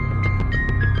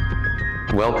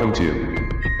Welcome to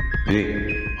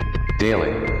the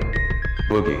Daily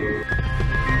Boogie.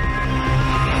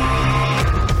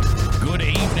 Good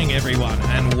evening, everyone,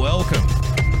 and welcome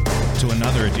to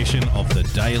another edition of the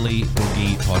Daily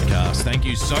Boogie podcast. Thank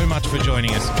you so much for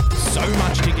joining us. So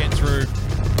much to get through.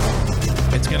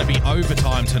 It's going to be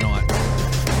overtime tonight.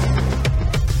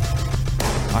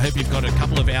 I hope you've got a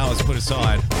couple of hours put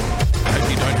aside. I hope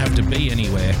you don't have to be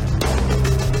anywhere.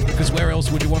 Because where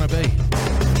else would you want to be?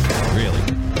 Really,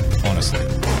 honestly.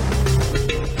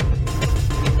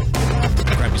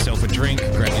 Grab yourself a drink,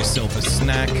 grab yourself a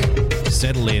snack,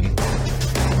 settle in.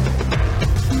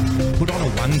 Put on a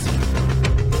onesie.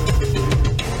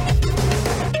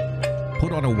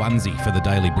 Put on a onesie for the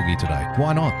Daily Boogie today.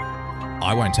 Why not?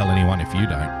 I won't tell anyone if you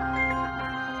don't.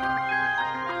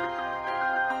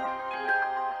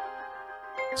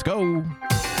 Let's go.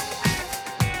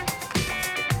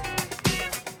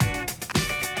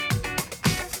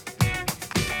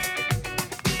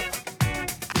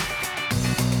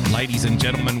 Ladies and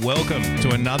gentlemen, welcome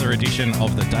to another edition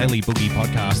of the Daily Boogie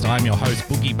podcast. I'm your host,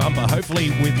 Boogie Bumper,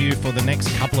 hopefully with you for the next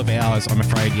couple of hours. I'm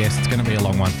afraid, yes, it's going to be a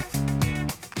long one.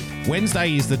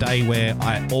 Wednesday is the day where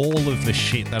all of the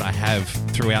shit that I have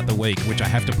throughout the week, which I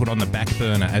have to put on the back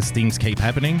burner as things keep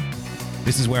happening,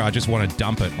 this is where I just want to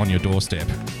dump it on your doorstep.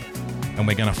 And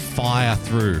we're going to fire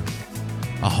through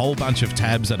a whole bunch of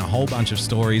tabs and a whole bunch of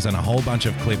stories and a whole bunch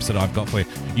of clips that I've got for you.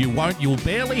 You'll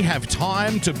barely have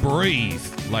time to breathe,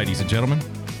 ladies and gentlemen.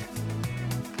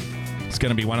 It's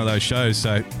going to be one of those shows,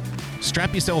 so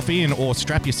strap yourself in or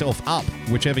strap yourself up,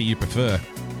 whichever you prefer,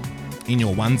 in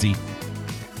your onesie.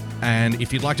 And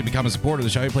if you'd like to become a supporter of the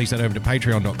show, please head over to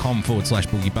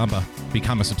patreon.com/boogiebumper.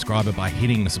 Become a subscriber by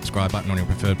hitting the subscribe button on your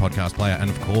preferred podcast player. And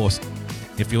of course,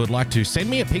 if you would like to send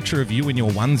me a picture of you in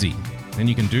your onesie, then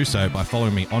you can do so by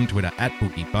following me on Twitter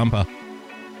 @BoogieBumper.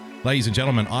 Ladies and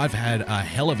gentlemen, I've had a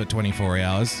hell of a 24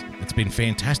 hours. It's been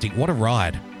fantastic. What a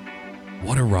ride.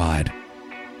 What a ride.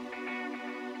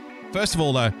 First of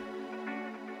all, though,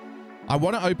 I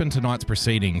want to open tonight's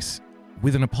proceedings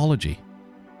with an apology.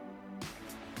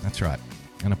 That's right,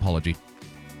 an apology.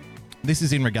 This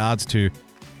is in regards to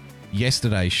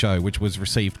yesterday's show, which was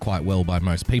received quite well by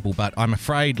most people, but I'm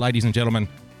afraid, ladies and gentlemen,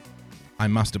 I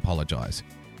must apologize.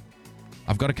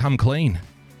 I've got to come clean.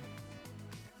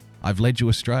 I've led you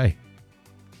astray.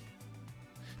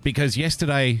 Because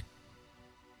yesterday,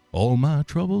 all my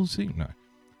troubles seem... No.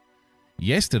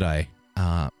 Yesterday,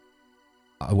 I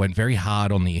went very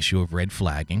hard on the issue of red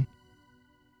flagging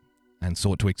and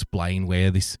sought to explain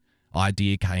where this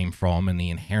idea came from and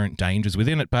the inherent dangers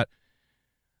within it. But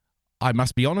I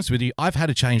must be honest with you, I've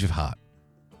had a change of heart.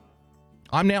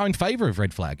 I'm now in favor of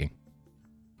red flagging.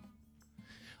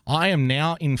 I am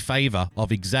now in favor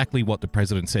of exactly what the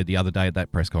president said the other day at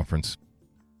that press conference.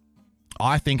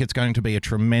 I think it's going to be a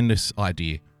tremendous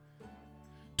idea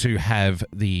to have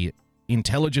the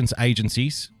intelligence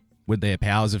agencies with their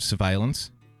powers of surveillance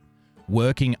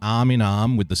working arm in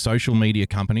arm with the social media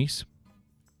companies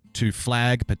to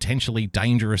flag potentially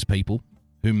dangerous people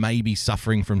who may be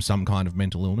suffering from some kind of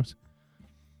mental illness,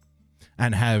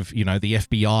 and have, the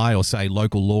FBI or, say,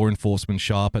 local law enforcement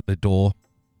show up at the door,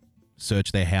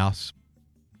 search their house,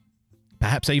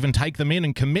 perhaps even take them in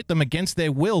and commit them against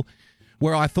their will.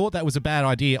 Where I thought that was a bad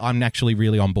idea, I'm actually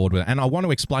really on board with it. And I want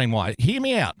to explain why. Hear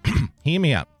me out. Hear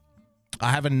me out. I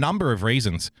have a number of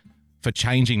reasons for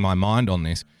changing my mind on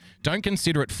this. Don't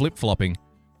consider it flip-flopping.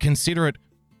 Consider it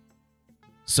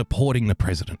supporting the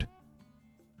president.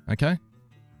 Okay?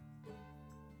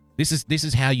 This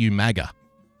is how you MAGA,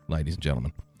 ladies and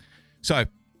gentlemen. So,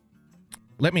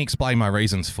 let me explain my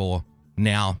reasons for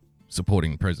now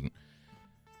supporting the president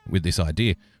with this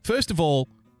idea. First of all,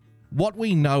 what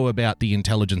we know about the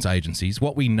intelligence agencies,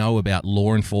 what we know about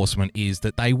law enforcement is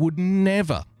that they would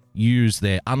never use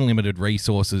their unlimited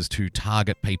resources to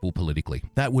target people politically.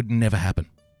 That would never happen.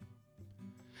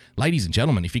 Ladies and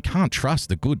gentlemen, if you can't trust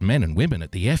the good men and women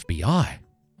at the FBI,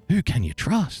 who can you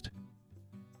trust?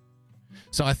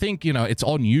 So I think, it's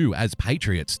on you as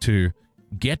patriots to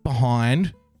get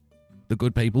behind the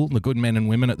good people, the good men and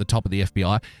women at the top of the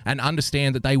FBI, and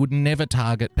understand that they would never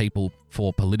target people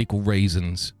for political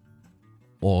reasons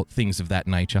or things of that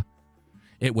nature.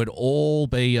 It would all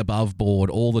be above board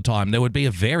all the time. There would be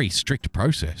a very strict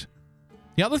process.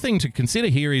 The other thing to consider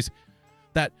here is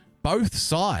that both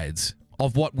sides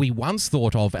of what we once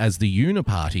thought of as the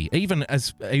uniparty, even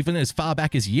as far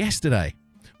back as yesterday,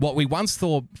 what we once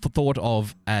thought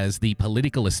of as the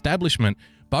political establishment,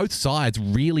 both sides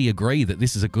really agree that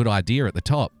this is a good idea at the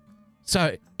top.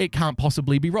 So it can't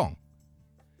possibly be wrong.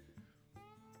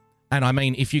 And I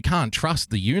mean, if you can't trust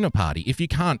the uniparty, if you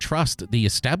can't trust the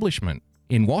establishment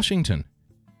in Washington,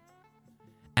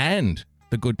 and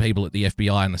the good people at the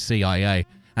FBI and the CIA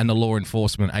and the law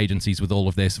enforcement agencies with all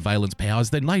of their surveillance powers,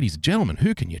 then, ladies and gentlemen,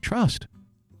 who can you trust?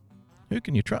 Who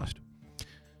can you trust?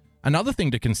 Another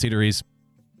thing to consider is,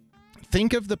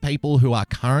 think of the people who are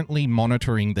currently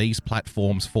monitoring these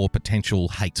platforms for potential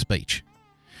hate speech.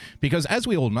 Because as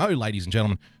we all know, ladies and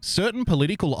gentlemen, certain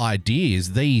political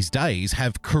ideas these days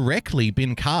have correctly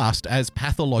been cast as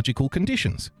pathological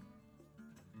conditions.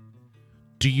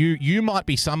 You might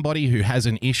be somebody who has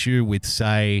an issue with,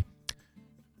 say,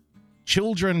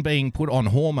 children being put on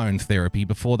hormone therapy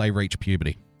before they reach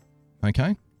puberty.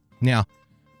 Okay? Now,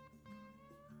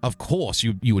 of course,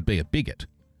 you would be a bigot,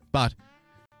 but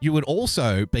you would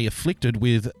also be afflicted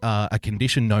with a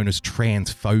condition known as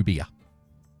transphobia.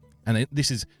 And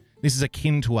this is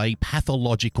akin to a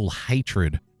pathological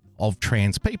hatred of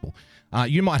trans people.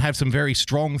 You might have some very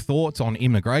strong thoughts on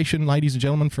immigration, ladies and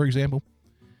gentlemen, for example.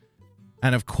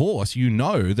 And of course, you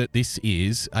know that this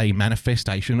is a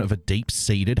manifestation of a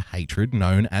deep-seated hatred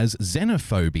known as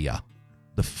xenophobia,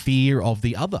 the fear of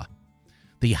the other,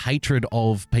 the hatred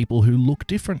of people who look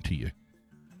different to you.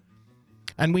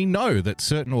 And we know that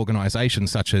certain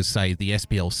organizations such as, say, the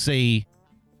SPLC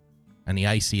and the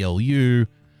ACLU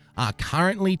are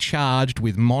currently charged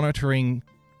with monitoring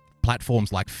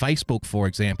platforms like Facebook, for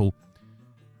example,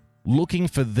 looking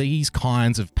for these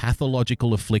kinds of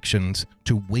pathological afflictions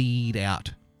to weed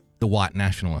out the white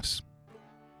nationalists.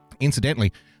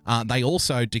 Incidentally, they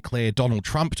also declare Donald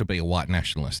Trump to be a white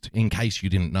nationalist, in case you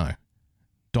didn't know.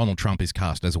 Donald Trump is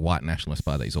cast as a white nationalist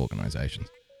by these organizations.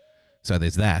 So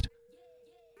there's that.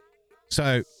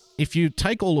 So if you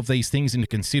take all of these things into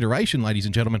consideration, ladies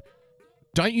and gentlemen,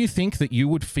 don't you think that you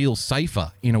would feel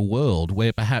safer in a world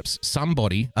where perhaps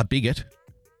somebody, a bigot,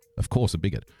 of course a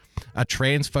bigot, a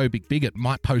transphobic bigot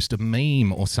might post a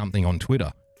meme or something on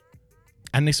Twitter,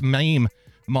 and this meme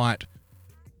might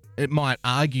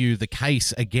argue the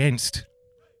case against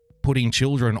putting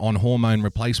children on hormone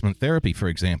replacement therapy, for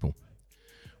example?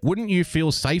 Wouldn't you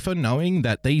feel safer knowing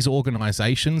that these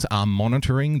organizations are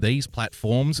monitoring these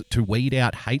platforms to weed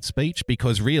out hate speech?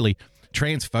 Because really,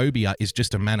 transphobia is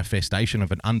just a manifestation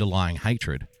of an underlying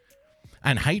hatred.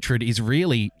 And hatred is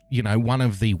really, one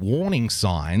of the warning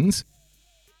signs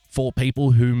for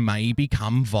people who may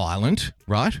become violent,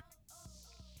 right?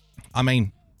 I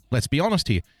mean, let's be honest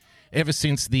here. Ever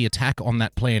since the attack on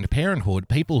that Planned Parenthood,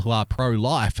 people who are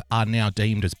pro-life are now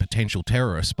deemed as potential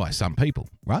terrorists by some people,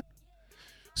 right?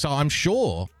 So I'm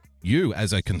sure you,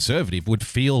 as a conservative, would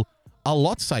feel a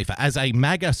lot safer as a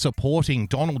MAGA supporting,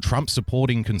 Donald Trump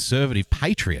supporting conservative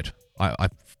patriot.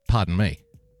 Pardon me.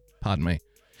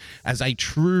 As a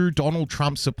true Donald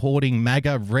Trump supporting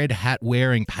MAGA red hat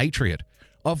wearing patriot,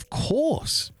 of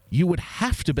course you would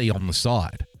have to be on the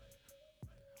side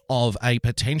of a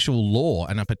potential law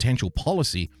and a potential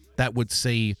policy that would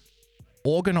see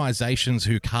organizations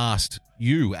who cast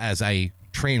you as a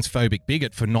transphobic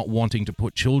bigot for not wanting to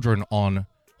put children on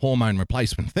hormone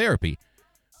replacement therapy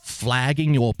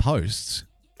flagging your posts,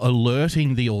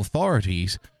 alerting the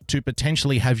authorities to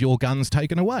potentially have your guns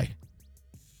taken away.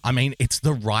 I mean, it's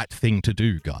the right thing to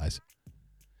do, guys.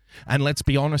 And let's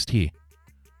be honest here.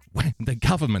 The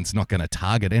government's not going to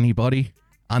target anybody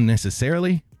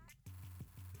unnecessarily.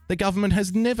 The government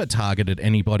has never targeted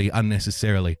anybody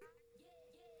unnecessarily.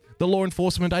 The law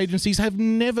enforcement agencies have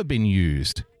never been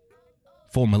used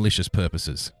for malicious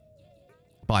purposes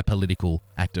by political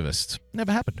activists.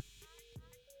 Never happened.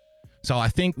 So I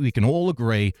think we can all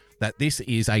agree that this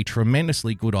is a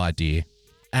tremendously good idea.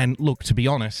 And look, to be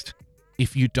honest,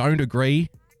 if you don't agree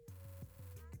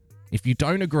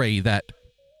that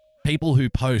people who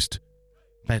post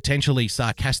potentially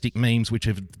sarcastic memes which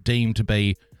are deemed to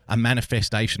be a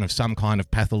manifestation of some kind of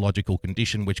pathological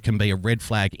condition which can be a red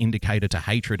flag indicator to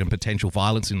hatred and potential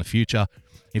violence in the future,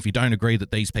 if you don't agree that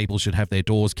these people should have their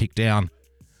doors kicked down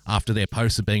after their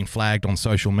posts are being flagged on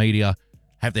social media,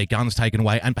 have their guns taken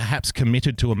away, and perhaps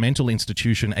committed to a mental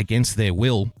institution against their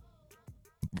will,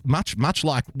 much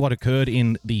like what occurred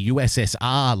in the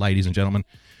USSR, ladies and gentlemen,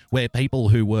 where people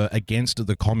who were against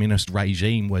the communist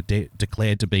regime were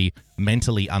declared to be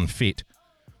mentally unfit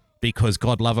because,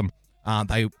 God love them,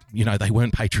 they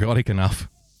weren't patriotic enough.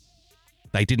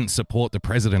 They didn't support the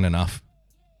president enough.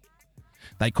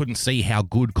 They couldn't see how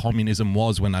good communism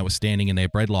was when they were standing in their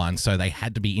breadlines, so they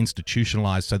had to be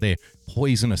institutionalized so their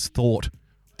poisonous thought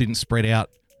didn't spread out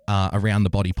around the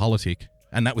body politic.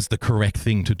 And that was the correct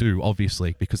thing to do,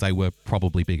 obviously, because they were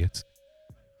probably bigots.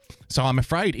 So I'm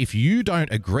afraid if you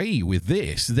don't agree with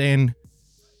this, then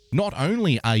not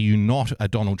only are you not a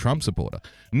Donald Trump supporter,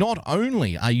 not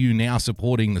only are you now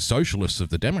supporting the socialists of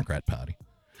the Democrat Party,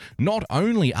 Not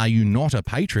only are you not a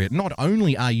patriot, not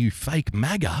only are you fake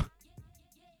MAGA,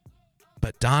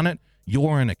 but darn it,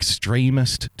 you're an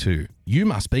extremist too. You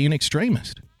must be an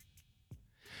extremist.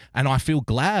 And I feel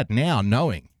glad now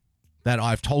knowing that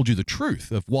I've told you the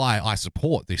truth of why I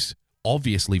support this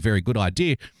obviously very good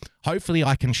idea. Hopefully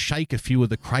I can shake a few of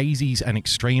the crazies and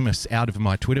extremists out of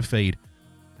my Twitter feed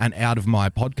and out of my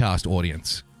podcast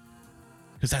audience,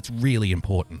 because that's really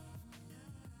important.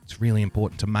 It's really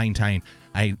important to maintain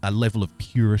a level of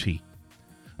purity,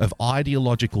 of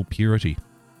ideological purity,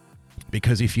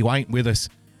 because if you ain't with us,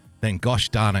 then gosh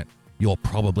darn it, you're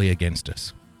probably against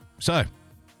us. So,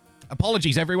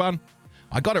 apologies everyone.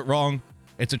 I got it wrong.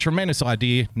 It's a tremendous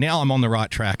idea. Now I'm on the right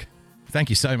track. Thank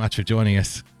you so much for joining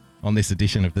us on this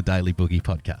edition of the Daily Boogie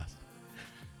podcast.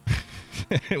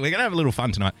 We're going to have a little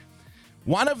fun tonight.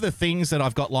 One of the things that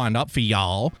I've got lined up for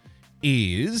y'all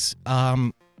is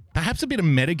perhaps a bit of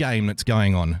metagame that's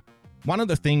going on. One of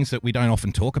the things that we don't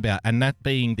often talk about, and that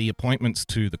being the appointments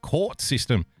to the court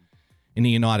system in the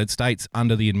United States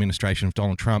under the administration of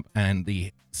Donald Trump and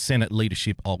the Senate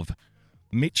leadership of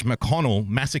Mitch McConnell,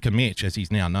 Massacre Mitch, as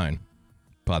he's now known,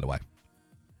 by the way.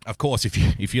 Of course,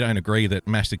 if you don't agree that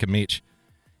Massacre Mitch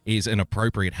is an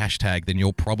appropriate hashtag, then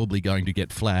you're probably going to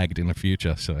get flagged in the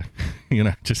future. So,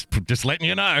 just letting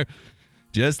you know.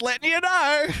 Just letting you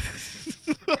know.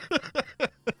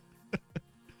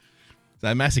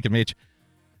 So, Massacre Mitch.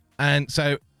 And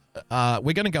so,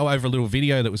 we're going to go over a little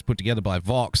video that was put together by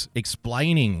Vox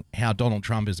explaining how Donald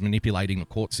Trump is manipulating the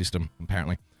court system,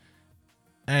 apparently.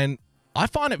 And I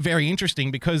find it very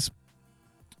interesting because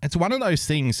it's one of those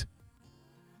things.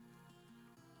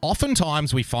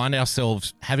 Oftentimes we find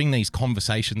ourselves having these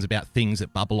conversations about things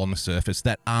that bubble on the surface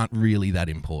that aren't really that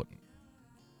important,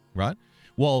 right?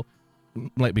 Well,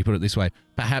 let me put it this way.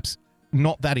 Perhaps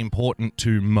not that important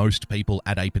to most people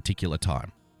at a particular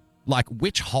time. Like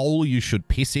which hole you should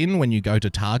piss in when you go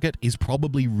to Target is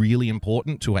probably really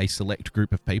important to a select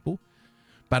group of people.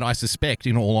 But I suspect,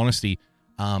 in all honesty,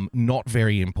 not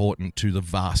very important to the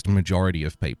vast majority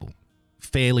of people.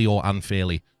 Fairly or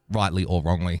unfairly, rightly or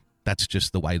wrongly. That's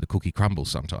just the way the cookie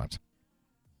crumbles sometimes.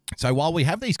 So while we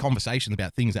have these conversations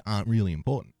about things that aren't really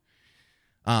important,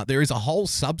 there is a whole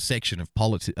subsection of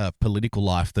political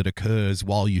life that occurs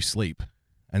while you sleep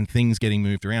and things getting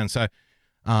moved around. So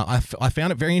I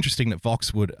found it very interesting that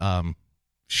Vox would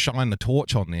shine the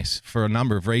torch on this for a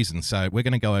number of reasons. So we're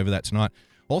going to go over that tonight.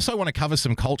 Also want to cover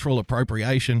some cultural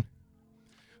appropriation.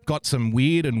 Got some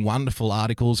weird and wonderful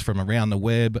articles from around the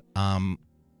web.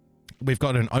 We've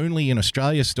got an Only in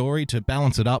Australia story to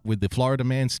balance it up with the Florida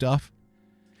man stuff.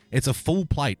 It's a full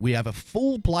plate. We have a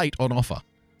full plate on offer.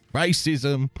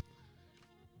 Racism,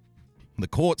 the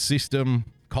court system,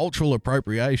 cultural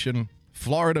appropriation,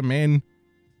 Florida men,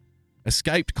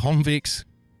 escaped convicts,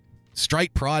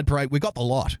 straight pride parade. We've got the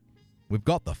lot. We've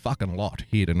got the fucking lot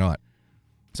here tonight.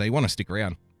 So you want to stick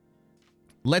around.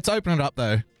 Let's open it up,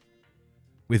 though,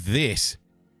 with this.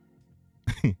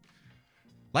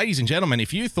 Ladies and gentlemen,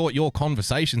 if you thought your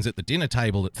conversations at the dinner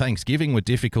table at Thanksgiving were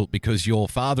difficult because your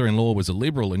father-in-law was a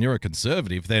liberal and you're a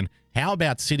conservative, then how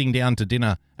about sitting down to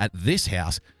dinner at this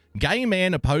house? Gay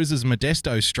man opposes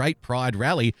Modesto straight pride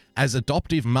rally as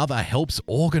adoptive mother helps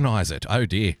organize it. Oh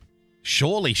dear.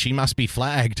 Surely she must be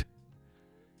flagged.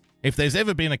 If there's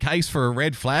ever been a case for a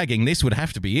red flagging, this would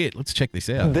have to be it. Let's check this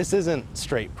out. This isn't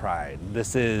straight pride.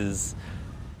 This is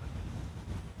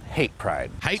hate pride.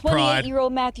 Hate pride.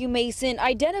 28-year-old Matthew Mason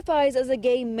identifies as a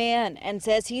gay man and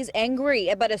says he's angry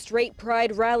about a straight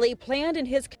pride rally planned in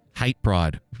his... Hate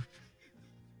pride.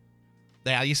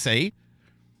 Now, you see.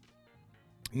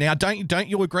 Now, don't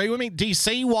you agree with me? Do you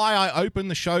see why I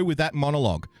opened the show with that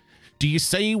monologue? Do you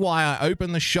see why I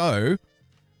opened the show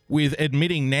with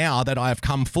admitting now that I have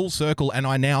come full circle and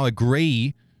I now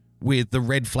agree with the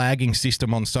red flagging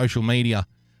system on social media?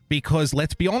 Because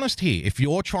let's be honest here, if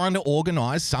you're trying to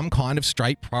organize some kind of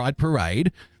straight pride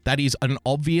parade, that is an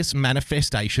obvious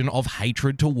manifestation of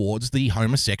hatred towards the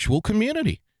homosexual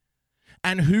community.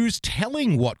 And who's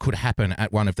telling what could happen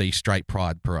at one of these straight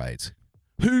pride parades?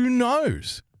 Who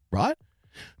knows, right?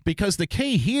 Because the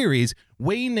key here is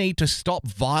we need to stop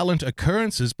violent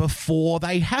occurrences before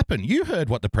they happen. You heard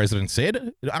what the president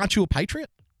said. Aren't you a patriot?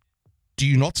 Do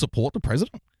you not support the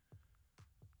president?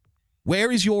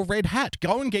 Where is your red hat?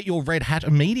 Go and get your red hat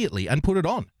immediately and put it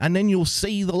on, and then you'll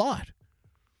see the light.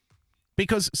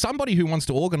 Because somebody who wants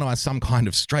to organize some kind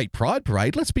of straight pride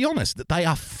parade, let's be honest, that they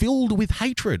are filled with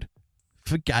hatred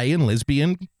for gay and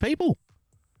lesbian people.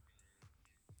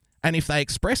 And if they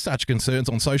express such concerns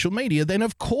on social media, then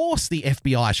of course the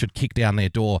FBI should kick down their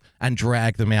door and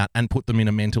drag them out and put them in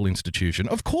a mental institution.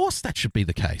 Of course that should be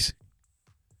the case.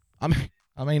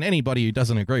 I I mean, anybody who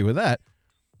doesn't agree with that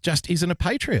just isn't a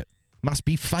patriot. Must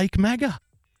be fake MAGA.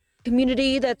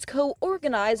 Community that's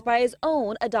co-organized by his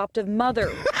own adoptive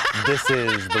mother. This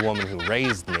is the woman who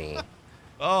raised me,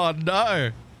 Oh, no.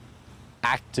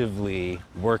 actively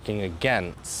working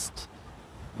against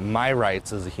my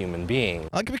rights as a human being.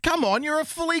 Like, come on, you're a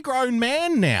fully grown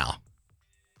man now.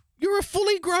 You're a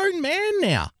fully grown man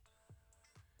now.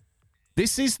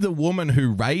 This is the woman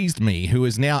who raised me, who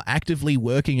is now actively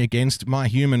working against my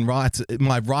human rights,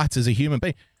 my rights as a human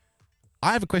being.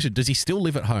 I have a question. Does he still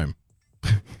live at home?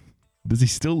 Does he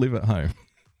still live at home?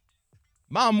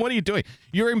 Mum, what are you doing?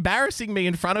 You're embarrassing me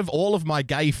in front of all of my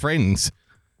gay friends.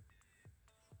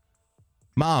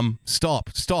 Mum, stop.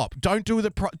 Don't do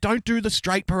the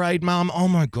straight parade, Mum. Oh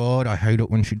my God, I hate it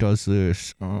when she does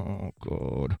this. Oh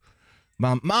God.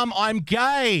 Mum, I'm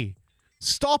gay.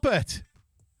 Stop it.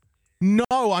 No,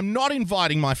 I'm not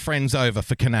inviting my friends over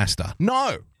for canasta.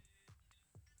 No.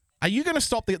 Are you going to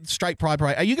stop the straight pride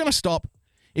parade? Are you going to stop?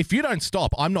 If you don't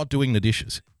stop, I'm not doing the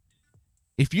dishes.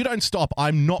 If you don't stop,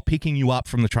 I'm not picking you up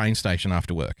from the train station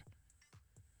after work.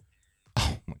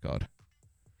 Oh my God.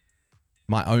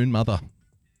 My own mother.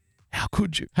 How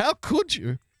could you? How could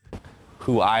you?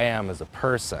 Who I am as a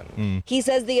person. He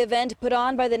says the event put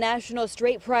on by the National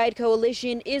Straight Pride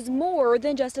Coalition is more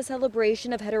than just a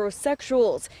celebration of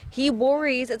heterosexuals. He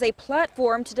worries it's a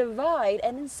platform to divide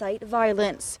and incite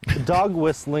violence. Dog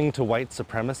whistling to white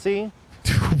supremacy.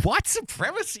 White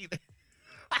supremacy?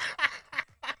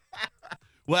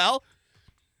 Well,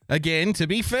 again, to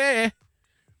be fair,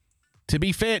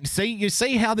 you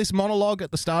see how this monologue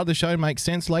at the start of the show makes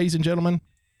sense, ladies and gentlemen?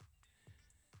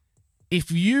 If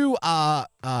you are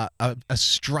a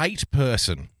straight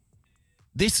person,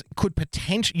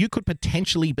 you could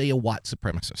potentially be a white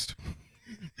supremacist.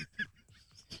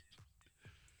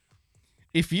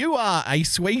 If you are a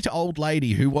sweet old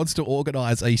lady who wants to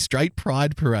organise a straight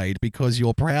pride parade because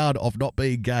you're proud of not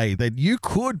being gay, then you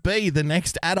could be the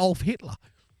next Adolf Hitler.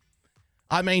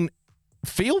 I mean,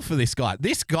 feel for this guy.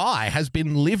 This guy has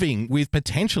been living with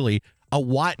potentially a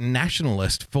white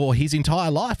nationalist for his entire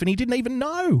life, and he didn't even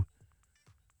know.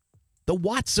 The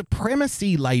white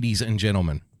supremacy, ladies and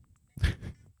gentlemen.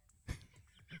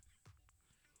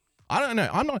 I don't know.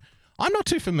 I'm not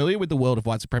too familiar with the world of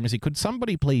white supremacy. Could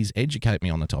somebody please educate me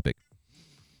on the topic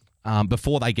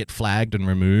before they get flagged and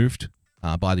removed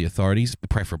by the authorities,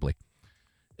 preferably?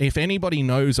 If anybody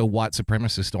knows a white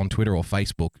supremacist on Twitter or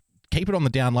Facebook, keep it on the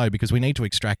down low because we need to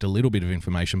extract a little bit of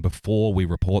information before we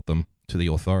report them to the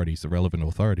authorities, the relevant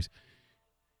authorities.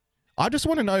 I just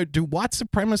want to know, do white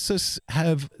supremacists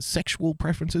have sexual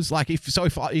preferences? Like,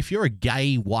 if you're a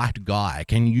gay white guy,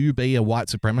 can you be a white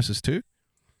supremacist too?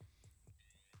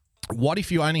 What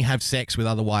if you only have sex with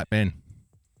other white men?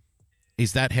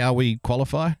 Is that how we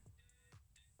qualify?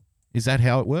 Is that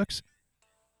how it works?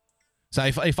 So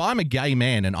if I'm a gay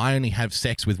man and I only have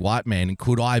sex with white men,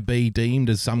 could I be deemed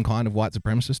as some kind of white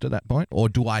supremacist at that point? Or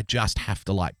do I just have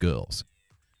to like girls?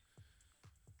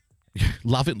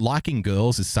 Liking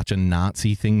girls is such a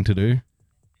Nazi thing to do.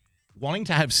 Wanting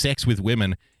to have sex with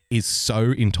women is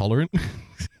so intolerant.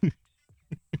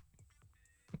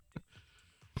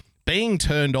 Being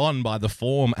turned on by the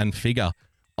form and figure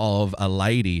of a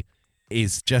lady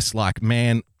is just like,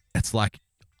 man, it's like,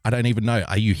 I don't even know.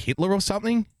 Are you Hitler or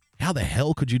something? How the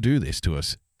hell could you do this to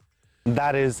us?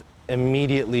 That is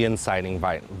immediately inciting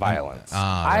violence.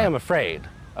 I am afraid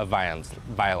of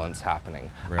violence happening.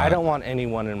 Right. I don't want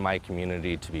anyone in my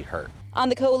community to be hurt. On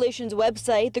the coalition's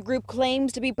website, the group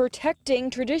claims to be protecting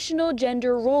traditional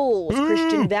gender roles,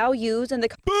 Christian values, and the...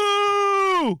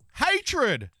 Boo!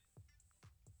 Hatred!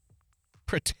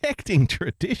 Protecting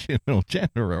traditional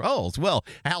gender roles. Well,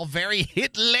 how very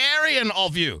Hitlerian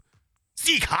of you.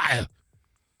 Sieg Heil!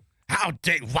 How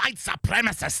dare white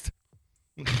supremacist!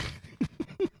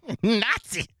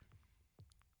 Nazi!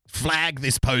 Flag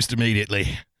this post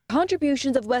immediately.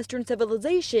 contributions of Western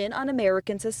civilization on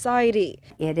American society.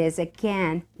 It is,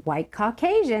 again, white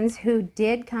Caucasians who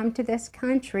did come to this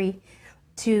country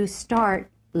to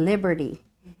start liberty.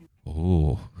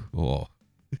 Oh.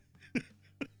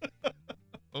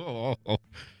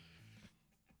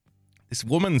 This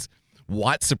woman's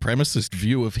white supremacist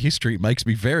view of history makes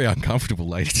me very uncomfortable,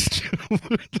 ladies and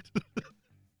gentlemen.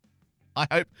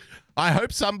 I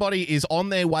hope somebody is on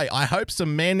their way. I hope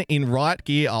some men in riot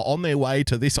gear are on their way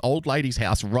to this old lady's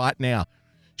house right now.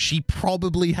 She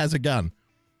probably has a gun.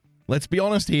 Let's be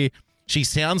honest here. She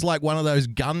sounds like one of those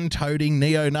gun-toting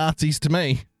neo-Nazis to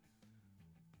me.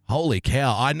 Holy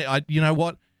cow. I you know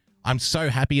what? I'm so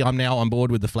happy I'm now on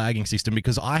board with the flagging system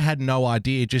because I had no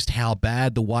idea just how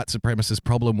bad the white supremacist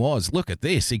problem was. Look at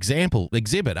this example,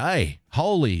 Exhibit A.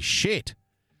 Holy shit.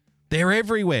 They're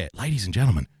everywhere. Ladies and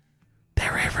gentlemen,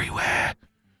 they're everywhere.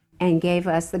 And gave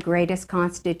us the greatest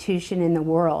constitution in the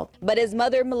world. But his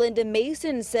mother, Melinda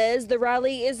Mason, says the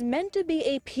rally is meant to be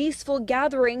a peaceful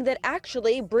gathering that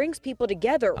actually brings people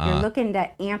together. You're looking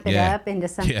to amp it up into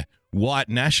something. Yeah, white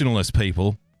nationalist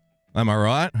people. Am I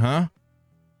right, huh?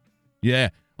 Yeah,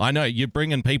 I know, you're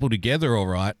bringing people together, all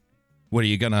right. What, are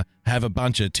you going to have a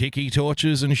bunch of tiki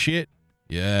torches and shit?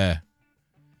 Yeah.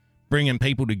 Bringing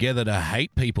people together to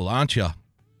hate people, aren't you?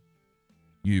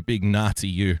 You big Nazi,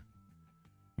 you.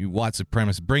 You white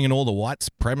supremacists, bringing all the white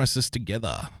supremacists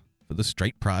together for the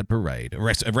Straight Pride Parade.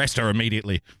 Arrest her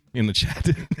immediately in the chat.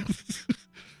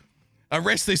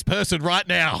 Arrest this person right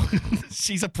now.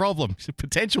 She's a problem. She's a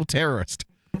potential terrorist.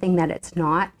 Something that it's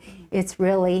not. It's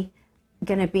really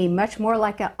going to be much more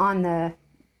like on the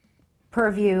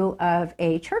purview of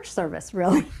a church service,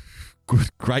 really.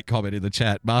 Great comment in the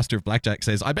chat. Master of Blackjack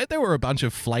says, I bet there were a bunch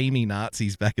of flamey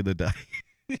Nazis back in the day.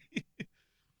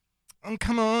 Oh,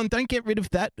 come on, don't get rid of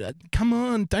that. Come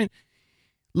on, don't.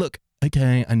 Look,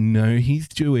 okay, I know he's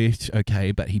Jewish,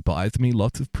 okay, but he buys me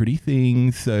lots of pretty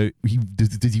things, so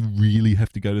does he really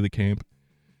have to go to the camp?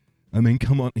 I mean,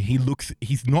 come on,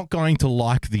 he's not going to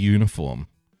like the uniform.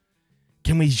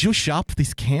 Can we zhush up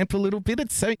this camp a little bit?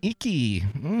 It's so icky.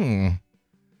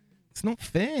 It's not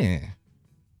fair.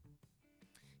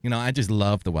 You know, I just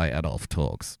love the way Adolf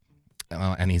talks.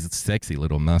 And his sexy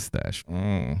little mustache.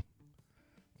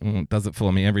 Does it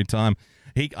for me every time.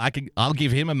 I'll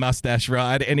give him a mustache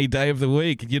ride any day of the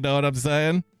week. You know what I'm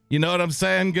saying? You know what I'm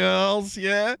saying, girls?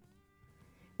 Yeah?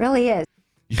 Really is.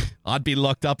 I'd be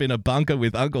locked up in a bunker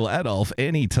with Uncle Adolf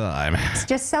anytime. It's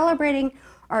just celebrating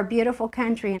our beautiful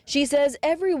country. She says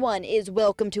everyone is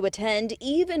welcome to attend,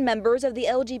 even members of the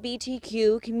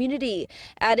LGBTQ community,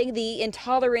 adding the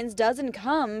intolerance doesn't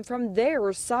come from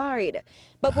their side.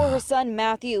 But for her son,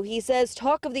 Matthew, he says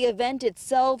talk of the event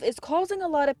itself is causing a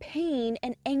lot of pain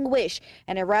and anguish,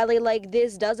 and a rally like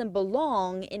this doesn't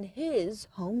belong in his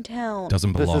hometown.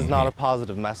 Doesn't belong. This is not here. a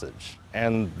positive message,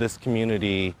 and this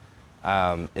community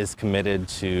is committed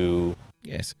to...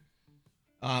 Yes.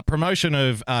 Promotion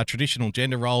of traditional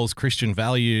gender roles, Christian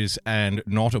values, and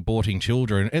not aborting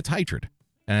children. It's hatred.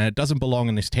 It doesn't belong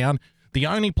in this town. The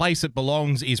only place it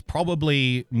belongs is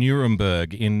probably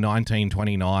Nuremberg in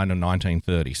 1929 or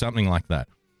 1930, something like that,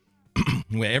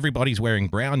 where everybody's wearing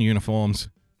brown uniforms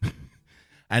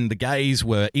and the gays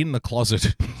were in the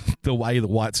closet the way the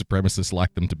white supremacists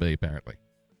like them to be, apparently.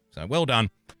 So well done.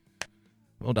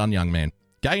 Well done, young man.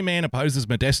 Gay man opposes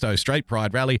Modesto straight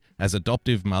pride rally as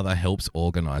adoptive mother helps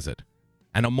organize it.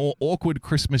 And a more awkward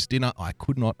Christmas dinner I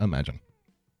could not imagine.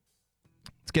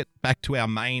 Let's get back to our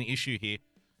main issue here.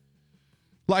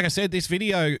 Like I said, this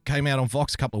video came out on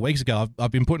Vox a couple of weeks ago.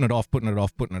 I've been putting it off.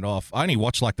 I only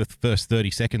watched like the first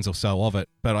 30 seconds or so of it,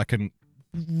 but I can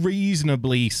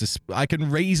reasonably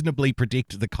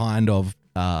predict the kind of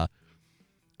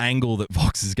angle that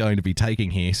Vox is going to be taking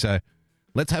here. So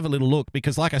let's have a little look,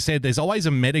 because like I said, there's always a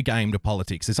metagame to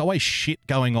politics. There's always shit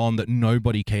going on that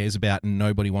nobody cares about and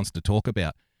nobody wants to talk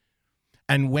about.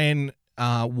 And when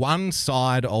one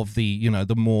side of the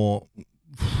more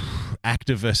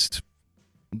activist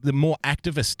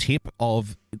tip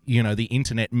of, the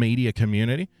internet media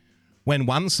community, when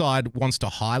one side wants to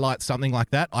highlight something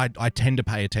like that, I tend to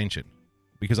pay attention,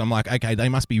 because I'm like, okay, they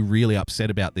must be really upset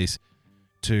about this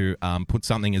to put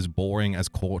something as boring as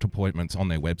court appointments on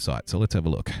their website. So let's have a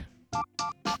look.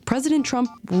 President Trump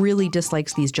really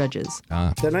dislikes these judges.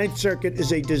 The Ninth Circuit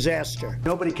is a disaster.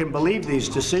 Nobody can believe these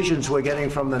decisions we're getting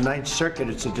from the Ninth Circuit.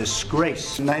 It's a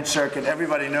disgrace. The Ninth Circuit,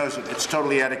 everybody knows it. It's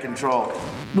totally out of control.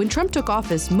 When Trump took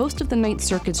office, most of the Ninth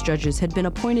Circuit's judges had been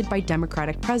appointed by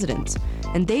Democratic presidents,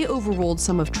 and they overruled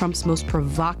some of Trump's most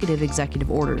provocative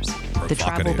executive orders. The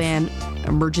travel ban,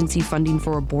 emergency funding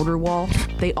for a border wall,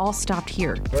 they all stopped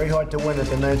here. Very hard to win at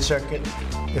the Ninth Circuit,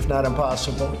 if not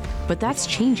impossible. But that's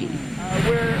changing.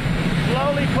 We're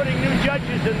slowly putting new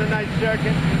judges in the Ninth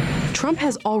Circuit. Trump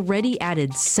has already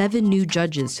added 7 new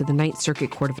judges to the Ninth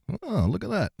Circuit Court of... Oh, look at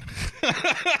that.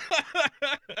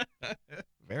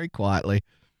 Very quietly.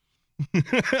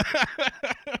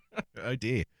 Oh,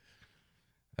 dear.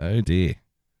 Oh, dear.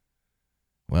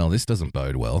 Well, this doesn't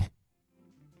bode well.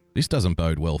 This doesn't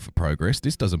bode well for progress.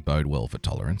 This doesn't bode well for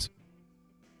tolerance.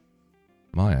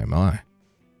 My, oh, my.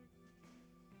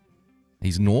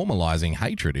 He's normalizing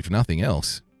hatred, if nothing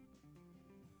else.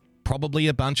 Probably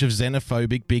a bunch of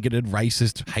xenophobic, bigoted,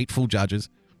 racist, hateful judges.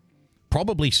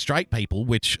 Probably straight people,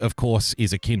 which, of course,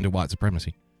 is akin to white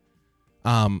supremacy.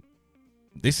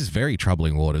 This is very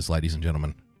troubling waters, ladies and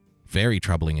gentlemen. Very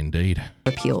troubling indeed.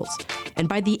 Appeals. And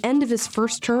by the end of his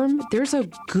first term, there's a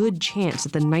good chance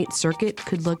that the Ninth Circuit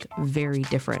could look very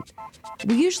different.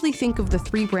 We usually think of the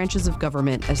three branches of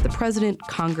government as the president,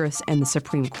 Congress, and the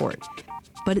Supreme Court.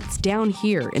 But it's down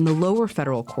here in the lower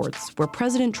federal courts where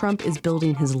President Trump is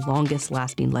building his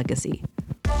longest-lasting legacy.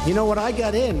 You know, when I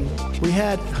got in, we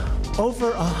had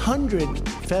over 100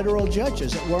 federal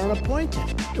judges that weren't appointed.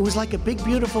 It was like a big,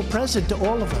 beautiful present to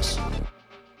all of us.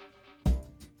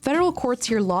 Federal courts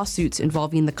hear lawsuits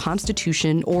involving the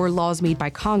Constitution or laws made by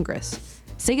Congress.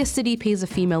 Say a city pays a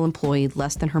female employee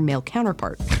less than her male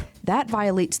counterpart. That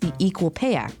violates the Equal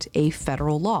Pay Act, a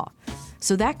federal law.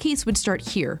 So that case would start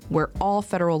here, where all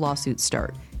federal lawsuits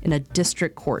start, in a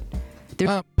district court.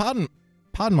 Pardon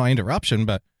my interruption,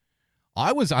 but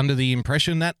I was under the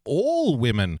impression that all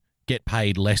women get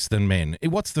paid less than men.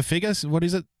 What's the figure? What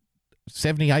is it?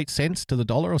 78 cents to the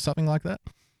dollar or something like that?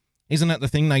 Isn't that the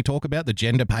thing they talk about, the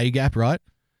gender pay gap, right?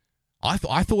 I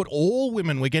thought all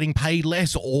women were getting paid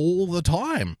less all the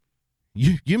time.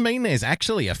 You mean there's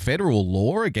actually a federal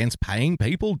law against paying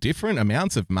people different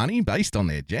amounts of money based on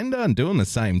their gender and doing the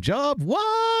same job?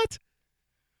 What?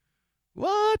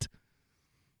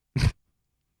 I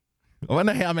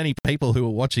wonder how many people who are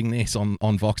watching this on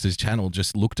Vox's channel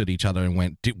just looked at each other and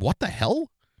went, what the hell?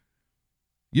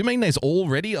 You mean there's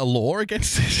already a law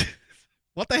against this?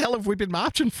 What the hell have we been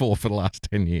marching for the last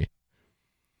 10 years?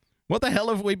 What the hell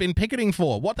have we been picketing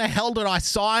for? What the hell did I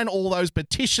sign all those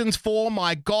petitions for?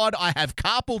 My God, I have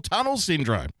carpal tunnel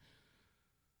syndrome.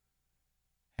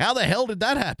 How the hell did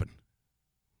that happen?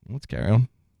 Let's carry on.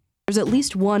 There's at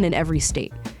least one in every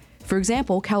state. For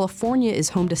example, California is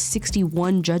home to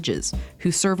 61 judges who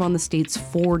serve on the state's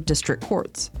 4 district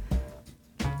courts.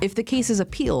 If the case is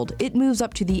appealed, it moves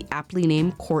up to the aptly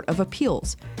named Court of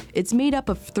Appeals. It's made up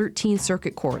of 13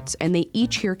 circuit courts, and they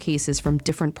each hear cases from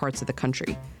different parts of the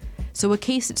country. So a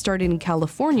case that started in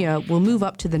California will move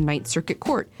up to the Ninth Circuit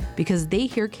Court because they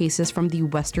hear cases from the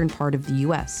western part of the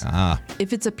U.S.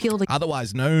 If it's appealed,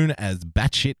 otherwise known as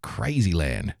batshit crazy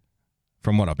land,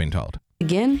 from what I've been told.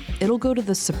 Again, it'll go to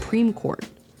the Supreme Court.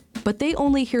 But they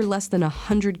only hear less than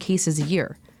 100 cases a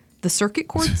year. The circuit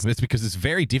courts? That's because it's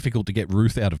very difficult to get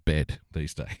Ruth out of bed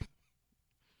these days.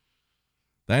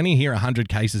 They only hear 100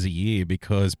 cases a year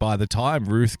because by the time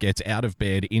Ruth gets out of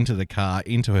bed, into the car,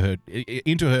 into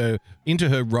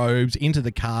her robes, into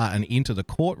the car, and into the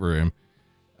courtroom,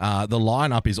 the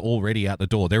lineup is already out the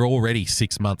door. They're already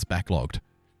 6 months backlogged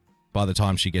by the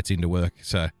time she gets into work.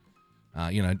 So,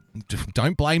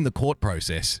 don't blame the court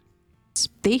process.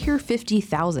 They hear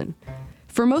 50,000.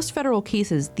 For most federal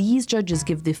cases, these judges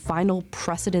give the final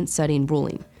precedent-setting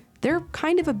ruling. They're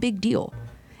kind of a big deal.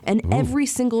 And every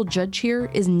single judge here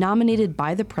is nominated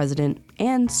by the president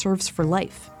and serves for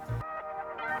life.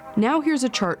 Now here's a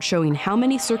chart showing how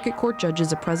many circuit court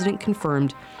judges a president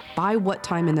confirmed by what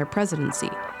time in their presidency.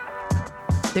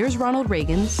 There's Ronald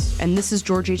Reagan's, and this is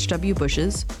George H.W.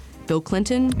 Bush's, Bill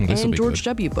Clinton, and George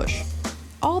W. Bush.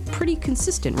 All pretty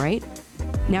consistent, right?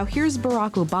 Now here's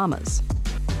Barack Obama's.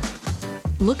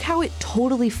 Look how it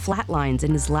totally flatlines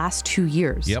in his last 2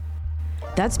 years. Yep.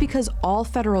 That's because all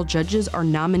federal judges are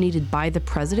nominated by the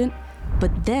president,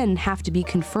 but then have to be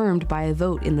confirmed by a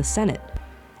vote in the Senate.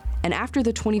 And after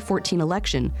the 2014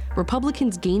 election,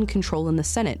 Republicans gained control in the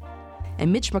Senate,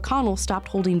 and Mitch McConnell stopped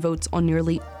holding votes on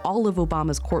nearly all of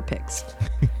Obama's court picks.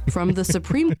 From the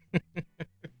Supreme...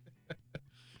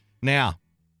 Now,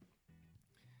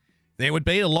 there would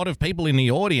be a lot of people in the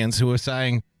audience who are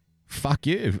saying, fuck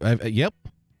you. Yep.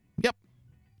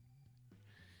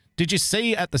 Did you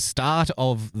see at the start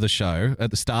of the show, at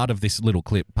the start of this little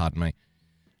clip, pardon me,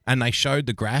 and they showed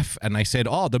the graph and they said,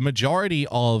 the majority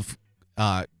of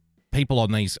people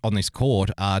on this court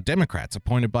are Democrats,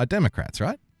 appointed by Democrats,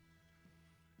 right?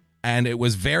 And it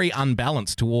was very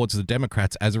unbalanced towards the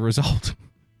Democrats as a result.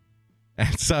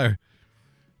 And so,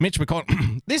 Mitch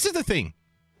McConnell, this is the thing.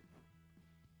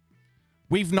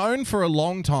 We've known for a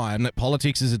long time that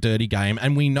politics is a dirty game,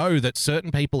 and we know that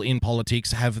certain people in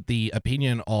politics have the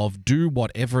opinion of do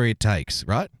whatever it takes,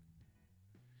 right?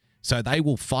 So they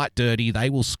will fight dirty, they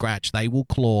will scratch, they will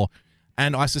claw.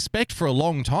 And I suspect for a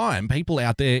long time, people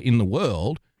out there in the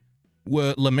world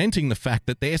were lamenting the fact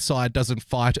that their side doesn't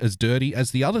fight as dirty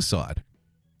as the other side.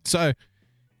 So,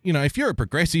 if you're a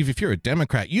progressive, if you're a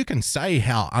Democrat, you can say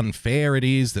how unfair it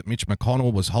is that Mitch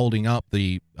McConnell was holding up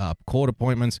the court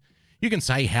appointments. You can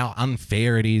say how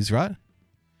unfair it is, right?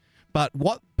 But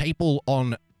what people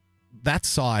on that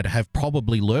side have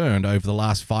probably learned over the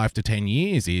last 5 to 10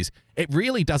 years is it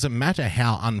really doesn't matter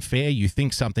how unfair you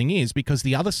think something is because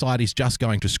the other side is just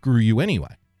going to screw you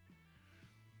anyway.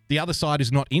 The other side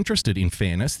is not interested in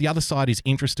fairness. The other side is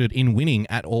interested in winning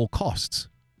at all costs.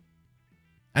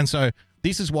 And so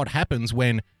this is what happens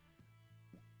when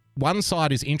one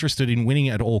side is interested in winning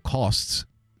at all costs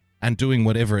and doing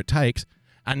whatever it takes,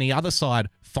 and the other side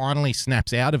finally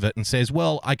snaps out of it and says,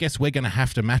 well, I guess we're going to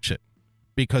have to match it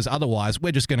because otherwise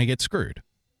we're just going to get screwed.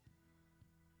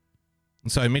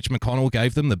 And so Mitch McConnell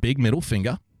gave them the big middle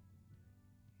finger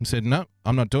and said, no,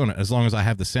 I'm not doing it. As long as I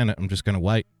have the Senate, I'm just going to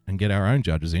wait and get our own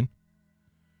judges in.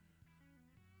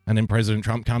 And then President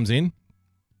Trump comes in,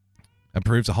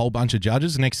 approves a whole bunch of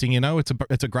judges. Next thing you know, it's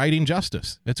a great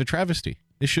injustice. It's a travesty.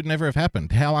 This should never have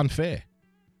happened. How unfair.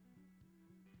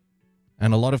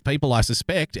 And a lot of people, I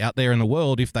suspect, out there in the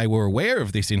world, if they were aware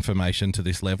of this information to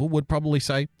this level, would probably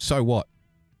say, so what?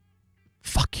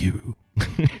 Fuck you.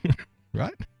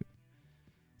 Right?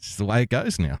 It's the way it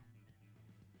goes now.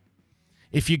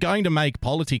 If you're going to make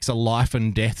politics a life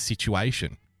and death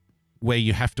situation where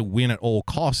you have to win at all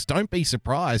costs, don't be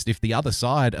surprised if the other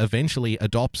side eventually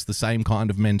adopts the same kind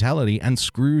of mentality and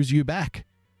screws you back.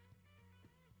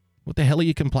 What the hell are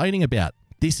you complaining about?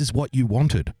 This is what you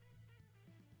wanted.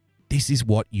 This is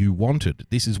what you wanted.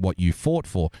 This is what you fought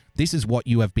for. This is what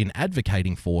you have been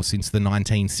advocating for since the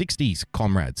 1960s,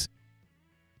 comrades.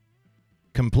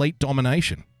 Complete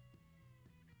domination.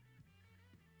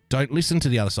 Don't listen to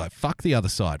the other side. Fuck the other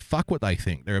side. Fuck what they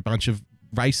think. They're a bunch of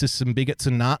racists and bigots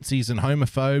and Nazis and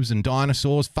homophobes and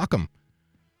dinosaurs. Fuck them.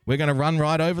 We're going to run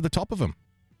right over the top of them.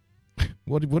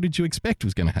 What did you expect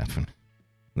was going to happen?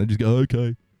 They just go,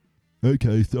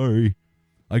 okay, sorry.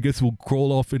 I guess we'll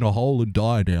crawl off in a hole and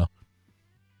die now.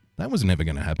 That was never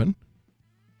going to happen.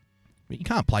 But you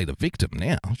can't play the victim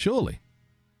now, surely.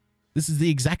 This is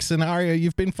the exact scenario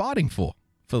you've been fighting for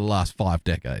the last 5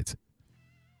 decades.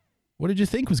 What did you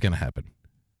think was going to happen?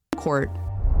 Court,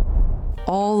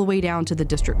 all the way down to the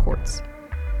district courts.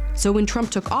 So when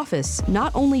Trump took office,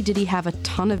 not only did he have a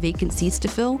ton of vacant seats to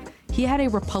fill, he had a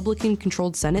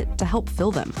Republican-controlled Senate to help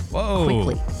fill them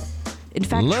quickly. In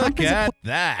fact, look at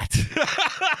that.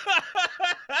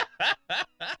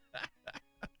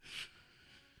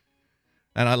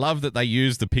 And I love that they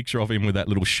used the picture of him with that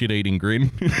little shit-eating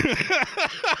grin.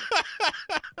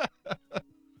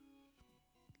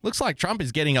 Looks like Trump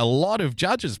is getting a lot of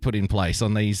judges put in place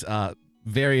on these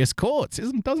various courts,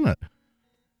 doesn't it?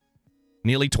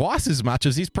 Nearly twice as much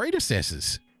as his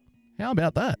predecessors. How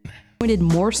about that? Appointed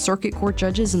more circuit court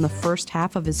judges in the first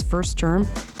half of his first term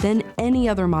than any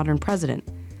other modern president.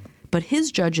 But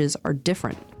his judges are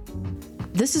different.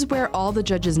 This is where all the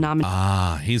judges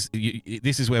nominated.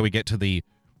 This is where we get to the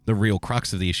real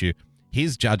crux of the issue.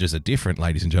 His judges are different,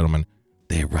 ladies and gentlemen.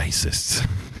 They're racists.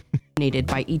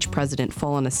 By each president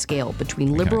fall on a scale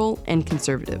between liberal and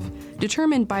conservative,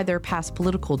 determined by their past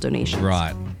political donations.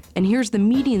 Right. And here's the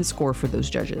median score for those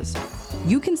judges.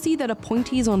 You can see that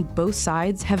appointees on both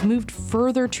sides have moved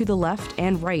further to the left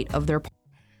and right of their...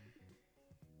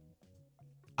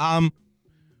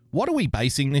 What are we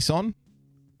basing this on?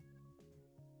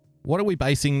 What are we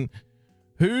basing...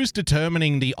 Who's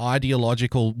determining the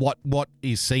ideological, what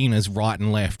is seen as right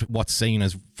and left, what's seen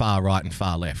as far right and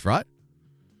far left, right?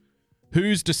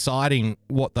 Who's deciding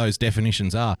what those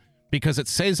definitions are? Because it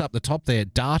says up the top there,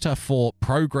 data for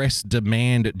progress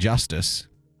demand justice.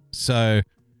 So,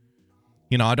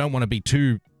 I don't want to be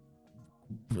too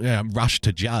rushed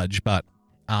to judge, but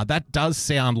that does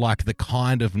sound like the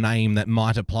kind of name that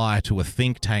might apply to a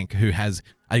think tank who has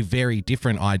a very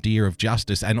different idea of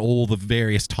justice and all the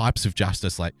various types of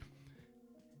justice, like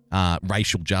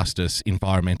racial justice,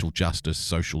 environmental justice,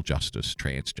 social justice,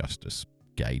 trans justice,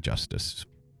 gay justice,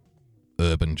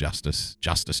 urban justice,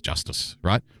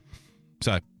 right?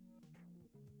 So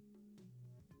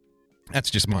that's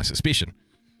just my suspicion.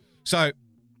 So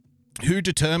who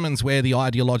determines where the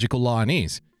ideological line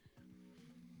is?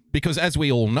 Because as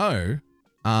we all know,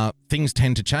 things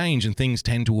tend to change and things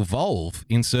tend to evolve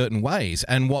in certain ways.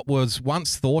 And what was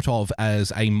once thought of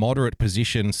as a moderate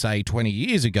position, say 20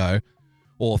 years ago,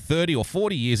 or 30 or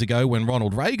 40 years ago when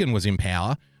Ronald Reagan was in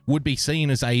power, would be seen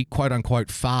as a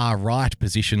quote-unquote far-right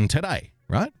position today,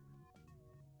 right?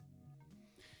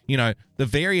 The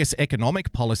various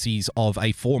economic policies of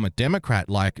a former Democrat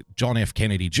like John F.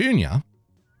 Kennedy Jr.,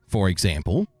 for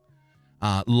example,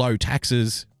 low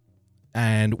taxes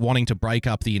and wanting to break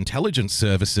up the intelligence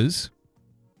services,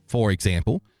 for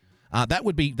example, that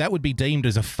would be deemed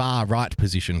as a far-right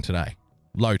position today.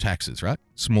 Low taxes, right?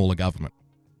 Smaller government.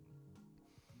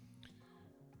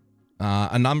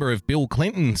 A number of Bill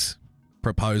Clinton's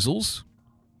proposals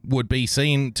would be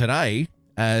seen today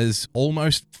as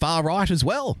almost far-right as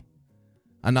well.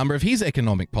 A number of his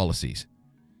economic policies.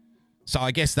 So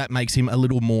I guess that makes him a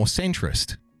little more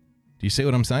centrist. Do you see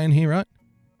what I'm saying here, right?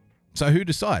 So who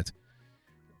decides?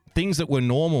 things that were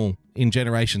normal in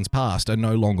generations past are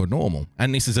no longer normal.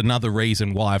 And this is another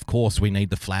reason why, of course, we need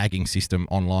the flagging system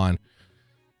online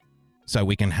so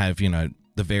we can have,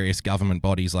 the various government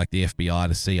bodies like the FBI,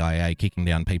 the CIA kicking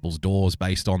down people's doors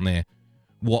based on their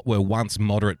what were once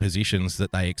moderate positions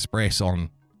that they express on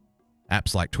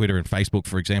apps like Twitter and Facebook,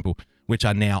 for example, which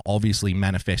are now obviously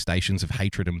manifestations of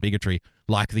hatred and bigotry,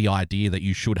 like the idea that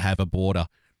you should have a border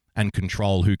and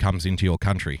control who comes into your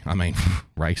country. I mean,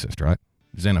 racist, right?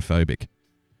 Xenophobic.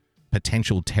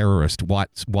 Potential terrorist,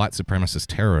 white supremacist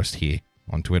terrorist here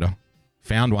on Twitter.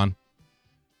 Found one.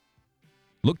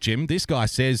 Look, Jim, this guy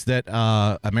says that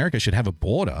America should have a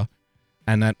border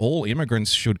and that all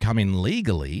immigrants should come in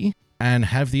legally and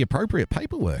have the appropriate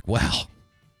paperwork.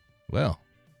 Well,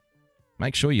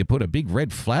 make sure you put a big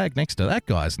red flag next to that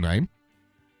guy's name.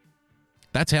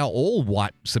 That's how all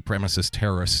white supremacist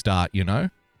terrorists start,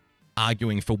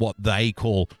 arguing for what they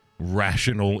call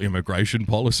rational immigration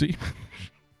policy.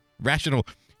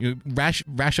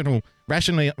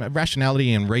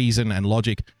 Rationality and reason and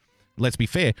logic. Let's be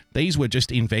fair, these were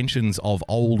just inventions of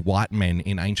old white men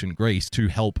in ancient Greece to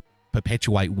help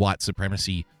perpetuate white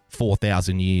supremacy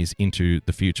 4,000 years into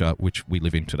the future, which we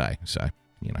live in today. So,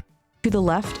 To the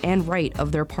left and right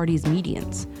of their party's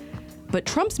medians. But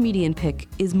Trump's median pick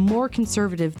is more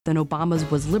conservative than Obama's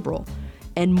was liberal,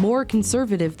 and more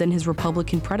conservative than his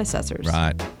Republican predecessors.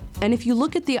 Right. And if you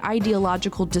look at the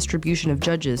ideological distribution of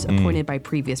judges appointed by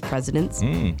previous presidents,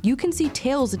 you can see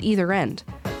tails at either end.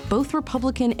 Both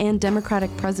Republican and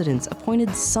Democratic presidents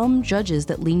appointed some judges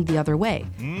that leaned the other way.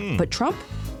 But Trump,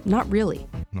 not really.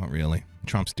 Not really.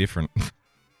 Trump's different.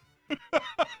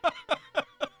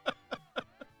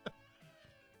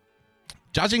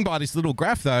 Judging by this little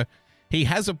graph, though, he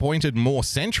has appointed more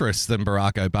centrists than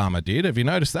Barack Obama did. Have you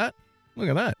noticed that? Look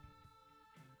at that.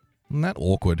 Isn't that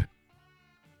awkward?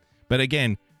 But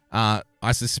again, my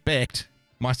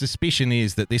suspicion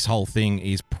is that this whole thing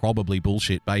is probably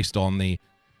bullshit based on the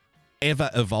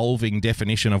ever-evolving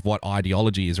definition of what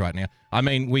ideology is right now. I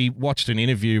mean, we watched an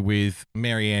interview with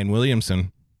Marianne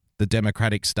Williamson, the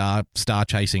Democratic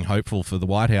star-chasing hopeful for the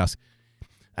White House,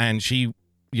 and she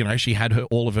had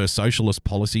all of her socialist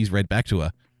policies read back to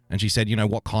her. And she said,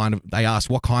 they asked,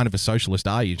 what kind of a socialist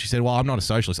are you? And she said, well, I'm not a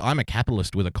socialist. I'm a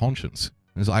capitalist with a conscience.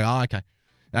 And it's like, okay.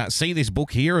 See this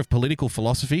book here of political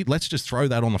philosophy? Let's just throw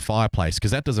that on the fireplace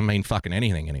because that doesn't mean fucking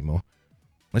anything anymore.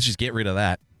 Let's just get rid of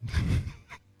that.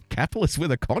 Capitalist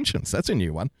with a conscience. That's a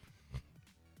new one.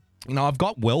 I've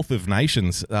got Wealth of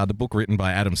Nations, the book written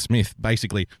by Adam Smith,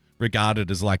 basically regarded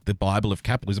as like the Bible of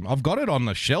capitalism. I've got it on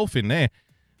the shelf in there.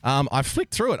 I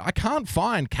flicked through it. I can't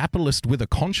find capitalist with a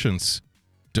conscience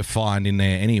defined in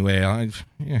there anywhere.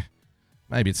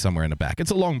 Maybe it's somewhere in the back.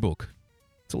 It's a long book.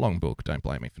 Don't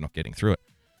blame me for not getting through it.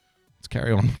 Let's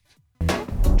carry on.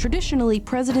 Traditionally,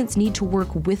 presidents need to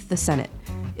work with the Senate.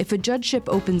 If a judgeship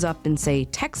opens up in, say,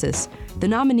 Texas, the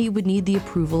nominee would need the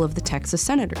approval of the Texas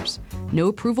senators. No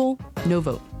approval, no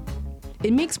vote.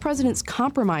 It makes presidents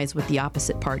compromise with the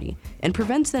opposite party and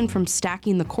prevents them from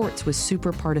stacking the courts with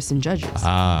super partisan judges.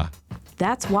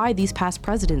 That's why these past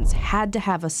presidents had to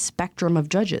have a spectrum of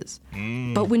judges.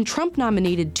 But when Trump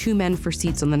nominated 2 men for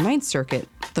seats on the Ninth Circuit,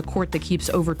 the court that keeps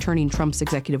overturning Trump's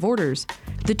executive orders,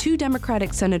 the 2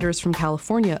 Democratic senators from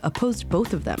California opposed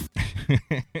both of them.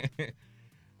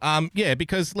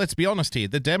 Because let's be honest here,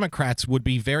 the Democrats would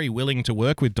be very willing to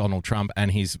work with Donald Trump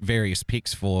and his various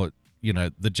picks for,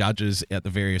 the judges at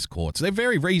the various courts. They're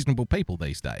very reasonable people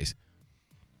these days.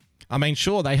 I mean,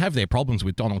 sure, they have their problems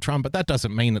with Donald Trump, but that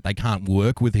doesn't mean that they can't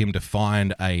work with him to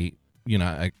find a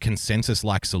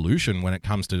consensus-like solution when it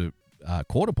comes to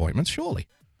court appointments, surely.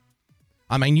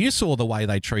 I mean, you saw the way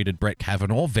they treated Brett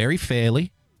Kavanaugh very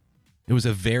fairly. It was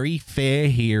a very fair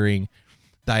hearing.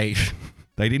 They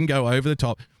didn't go over the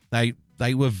top. They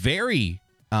were very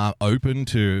open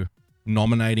to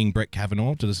nominating Brett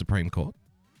Kavanaugh to the Supreme Court.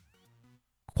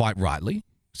 Quite rightly.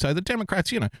 So the Democrats,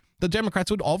 the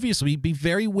Democrats would obviously be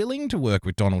very willing to work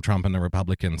with Donald Trump and the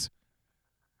Republicans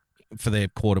for their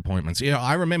court appointments.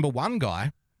 I remember one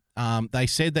guy, they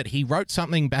said that he wrote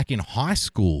something back in high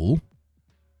school,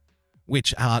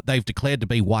 which they've declared to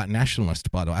be white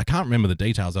nationalist, by the way. I can't remember the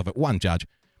details of it, one judge.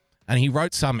 And he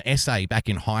wrote some essay back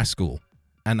in high school.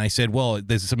 And they said, well,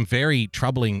 there's some very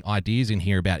troubling ideas in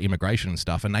here about immigration and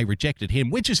stuff. And they rejected him,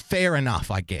 which is fair enough,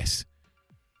 I guess.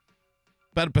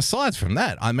 But besides from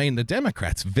that, I mean, the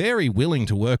Democrats very willing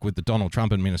to work with the Donald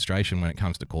Trump administration when it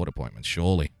comes to court appointments,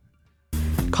 surely.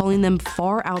 Calling them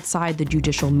far outside the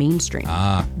judicial mainstream.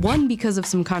 One, because of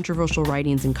some controversial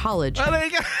writings in college. Oh, there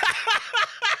you go.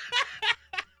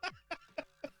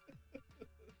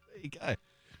 There you go.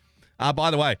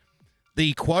 By the way,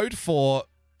 the quote for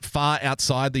far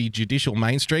outside the judicial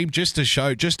mainstream, just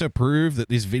to prove that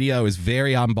this video is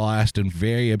very unbiased and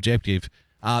very objective.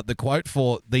 The quote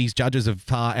for these judges of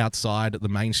far outside the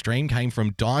mainstream came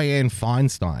from Dianne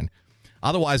Feinstein,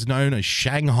 otherwise known as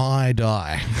Shanghai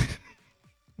Di,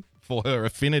 for her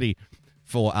affinity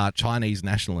for Chinese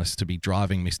nationalists to be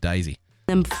driving Miss Daisy.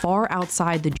 Them far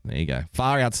outside the... There you go.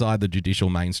 Far outside the judicial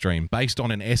mainstream, based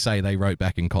on an essay they wrote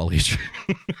back in college.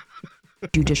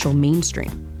 Judicial mainstream.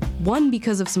 One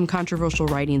because of some controversial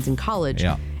writings in college,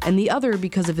 and the other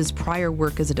because of his prior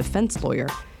work as a defense lawyer,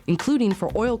 including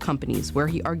for oil companies, where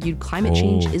he argued climate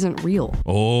change isn't real.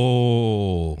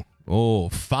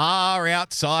 Far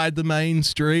outside the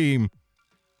mainstream.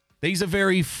 These are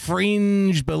very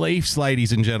fringe beliefs,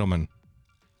 ladies and gentlemen.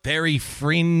 Very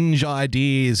fringe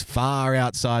ideas, far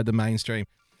outside the mainstream.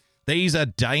 These are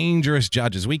dangerous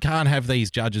judges. We can't have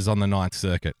these judges on the Ninth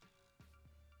Circuit.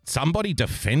 Somebody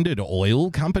defended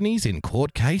oil companies in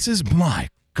court cases? My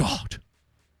God.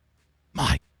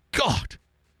 My God.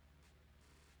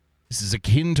 This is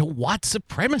akin to white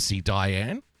supremacy,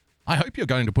 Dianne. I hope you're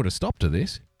going to put a stop to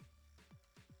this.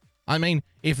 I mean,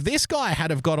 if this guy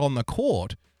had have got on the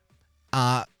court,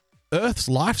 Earth's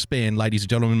lifespan, ladies and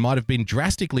gentlemen, might have been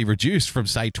drastically reduced from,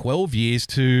 say, 12 years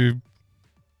to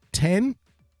 10.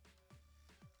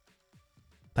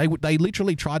 They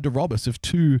literally tried to rob us of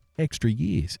 2 extra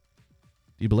years.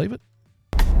 Do you believe it?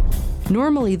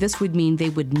 Normally, this would mean they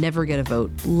would never get a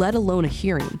vote, let alone a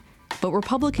hearing. But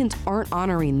Republicans aren't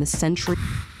honoring the century.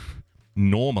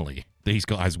 Normally, these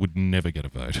guys would never get a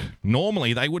vote.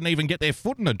 Normally, they wouldn't even get their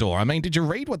foot in the door. I mean, did you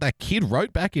read what that kid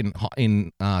wrote back in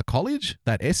college?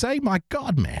 That essay? My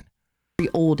God, man.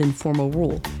 Old informal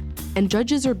rule. And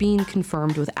judges are being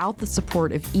confirmed without the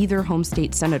support of either home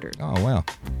state senators. Oh, wow.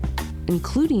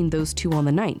 Including those 2 on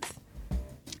the 9th.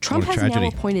 Trump has now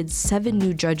appointed 7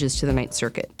 new judges to the Ninth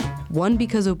Circuit. 1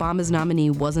 because Obama's nominee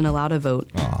wasn't allowed a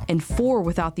vote, and 4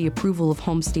 without the approval of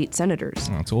home state senators.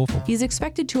 Oh, that's awful. He's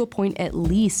expected to appoint at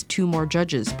least 2 more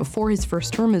judges before his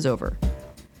first term is over.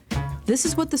 This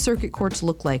is what the circuit courts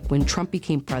looked like when Trump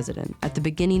became president at the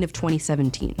beginning of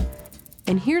 2017.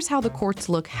 And here's how the courts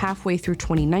look halfway through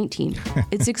 2019.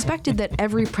 It's expected that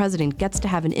every president gets to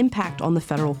have an impact on the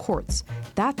federal courts.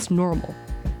 That's normal.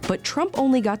 But Trump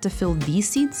only got to fill these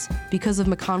seats because of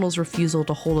McConnell's refusal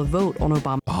to hold a vote on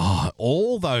Obama. Oh,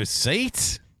 all those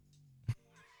seats?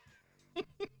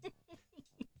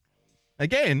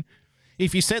 Again,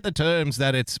 if you set the terms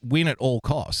that it's win at all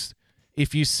costs,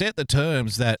 if you set the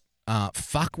terms that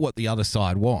fuck what the other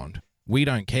side want, we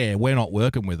don't care, we're not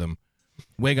working with them,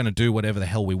 we're going to do whatever the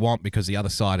hell we want because the other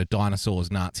side are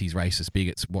dinosaurs, Nazis, racist,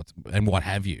 bigots, and what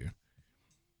have you,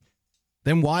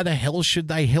 then why the hell should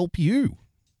they help you?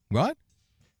 Right?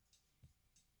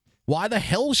 Why the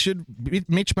hell should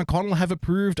Mitch McConnell have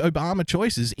approved Obama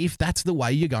choices if that's the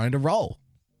way you're going to roll?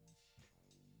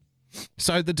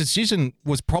 So the decision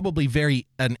was probably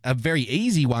a very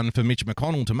easy one for Mitch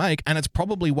McConnell to make, and it's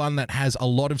probably one that has a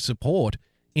lot of support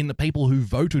in the people who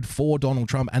voted for Donald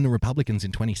Trump and the Republicans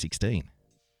in 2016.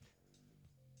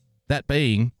 That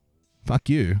being, fuck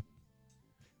you,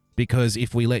 because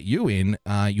if we let you in,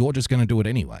 you're just going to do it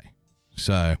anyway.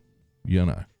 So, you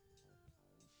know.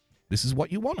 This is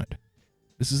what you wanted.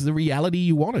 This is the reality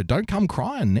you wanted. Don't come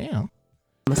crying now.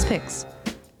 Picks.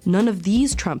 None of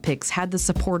these Trump picks had the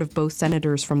support of both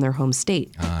senators from their home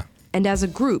state. And as a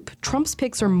group, Trump's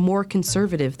picks are more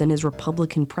conservative than his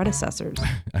Republican predecessors.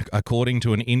 According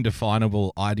to an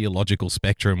indefinable ideological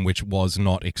spectrum which was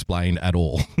not explained at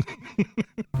all.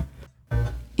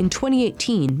 In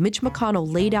 2018, Mitch McConnell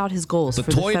laid out his goals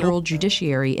for the federal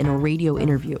judiciary in a radio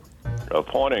interview.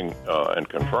 Appointing and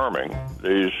confirming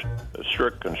these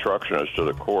strict constructionists to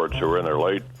the courts who are in their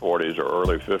late 40s or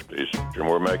early 50s, and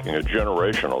we're making a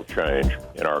generational change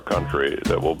in our country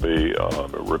that will be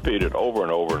repeated over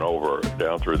and over and over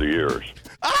down through the years.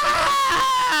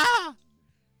 Ah!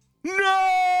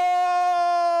 No!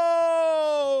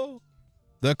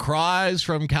 The cries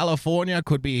from California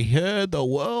could be heard the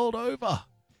world over.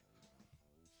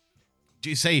 Do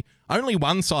you see? Only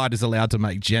one side is allowed to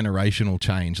make generational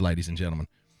change, ladies and gentlemen.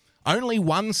 Only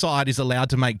one side is allowed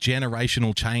to make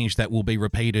generational change that will be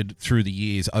repeated through the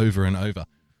years over and over.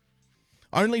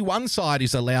 Only one side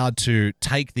is allowed to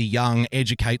take the young,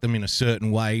 educate them in a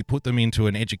certain way, put them into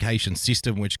an education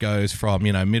system which goes from,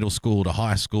 middle school to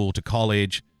high school to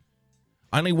college.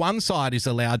 Only one side is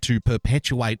allowed to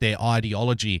perpetuate their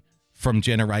ideology from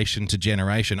generation to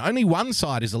generation. Only one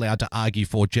side is allowed to argue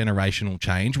for generational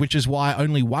change, which is why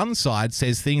only one side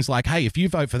says things like, hey, if you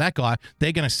vote for that guy,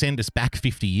 they're going to send us back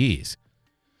 50 years.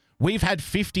 We've had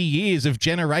 50 years of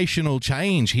generational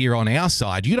change here on our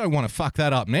side. You don't want to fuck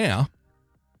that up now.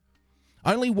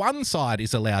 Only one side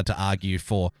is allowed to argue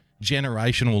for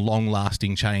generational,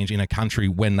 long-lasting change in a country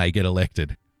when they get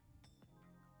elected.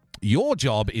 Your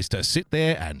job is to sit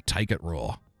there and take it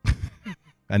raw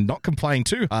and not complain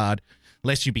too hard,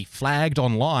 lest you be flagged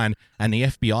online and the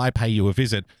FBI pay you a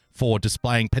visit for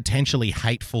displaying potentially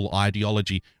hateful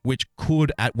ideology, which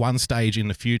could at one stage in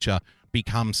the future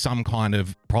become some kind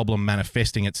of problem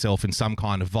manifesting itself in some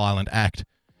kind of violent act.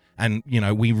 And, you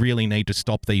know, we really need to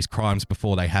stop these crimes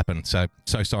before they happen. So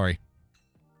sorry.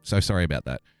 So sorry about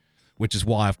that. Which is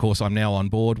why, of course, I'm now on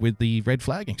board with the red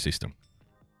flagging system.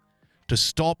 To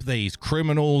stop these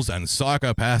criminals and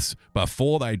psychopaths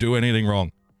before they do anything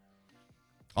wrong.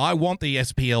 I want the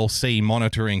SPLC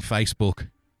monitoring Facebook,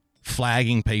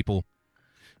 flagging people.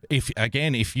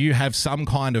 If you have some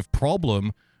kind of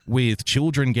problem with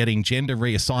children getting gender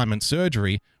reassignment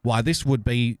surgery, why this would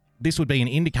be an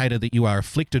indicator that you are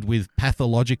afflicted with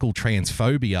pathological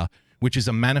transphobia, which is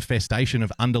a manifestation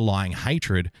of underlying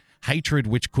hatred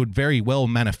which could very well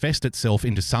manifest itself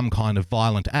into some kind of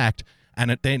violent act,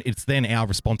 and it's then our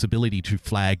responsibility to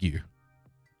flag you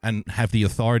and have the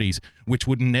authorities, which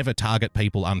would never target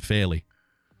people unfairly.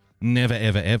 Never,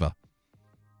 ever, ever.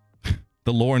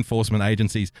 The law enforcement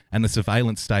agencies and the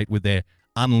surveillance state with their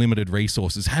unlimited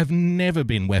resources have never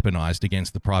been weaponized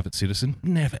against the private citizen.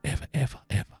 Never, ever, ever,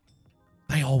 ever.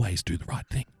 They always do the right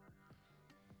thing.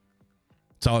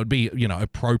 So it would be,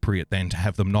 appropriate then to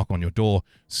have them knock on your door,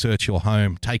 search your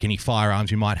home, take any firearms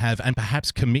you might have, and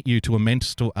perhaps commit you to a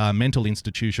mental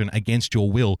institution against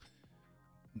your will.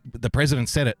 The president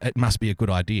said it. It must be a good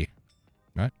idea,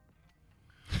 right?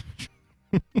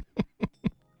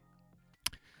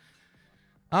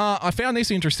 I found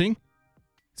this interesting.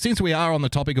 Since we are on the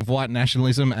topic of white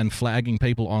nationalism and flagging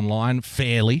people online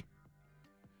fairly,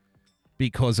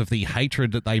 because of the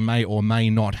hatred that they may or may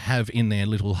not have in their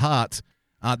little hearts,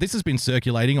 this has been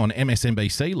circulating on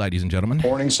MSNBC, ladies and gentlemen.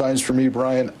 Warning signs for me,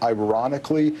 Brian.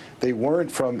 Ironically, they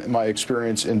weren't from my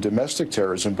experience in domestic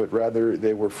terrorism, but rather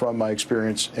they were from my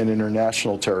experience in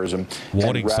international terrorism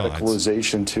Warning and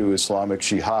radicalization to Islamic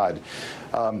Jihad.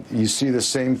 You see the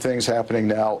same things happening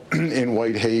now in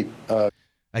white hate.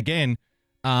 Again,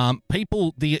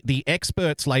 people, the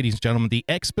experts, ladies and gentlemen, the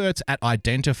experts at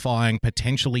identifying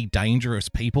potentially dangerous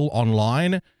people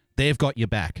online, they've got your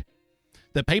back.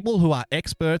 The people who are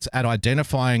experts at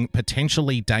identifying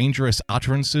potentially dangerous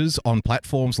utterances on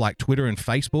platforms like Twitter and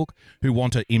Facebook, who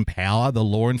want to empower the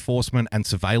law enforcement and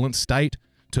surveillance state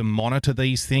to monitor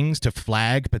these things, to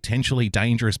flag potentially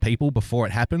dangerous people before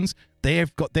it happens,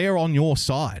 they're on your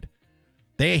side.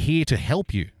 They're here to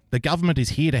help you. The government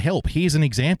is here to help. Here's an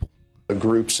example.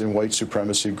 Groups and white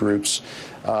supremacy groups,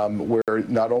 where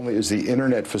not only is the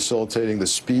internet facilitating the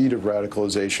speed of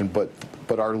radicalization,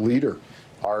 but our leader,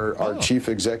 our chief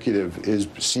executive, is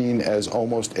seen as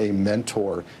almost a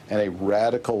mentor and a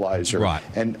radicalizer. Right.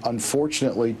 And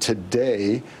unfortunately,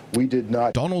 today, we did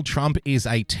not... Donald Trump is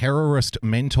a terrorist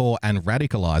mentor and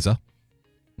radicalizer.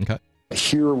 Okay.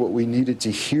 Hear what we needed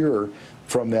to hear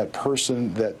from that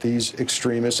person that these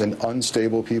extremists and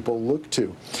unstable people look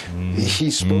to. He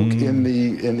spoke in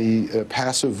the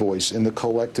passive voice, in the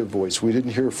collective voice. We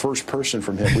didn't hear first person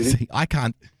from him. See, I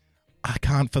can't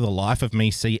for the life of me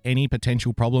see any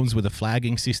potential problems with a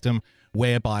flagging system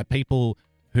whereby people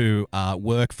who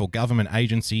work for government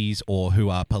agencies or who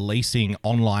are policing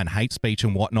online hate speech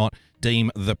and whatnot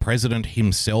deem the president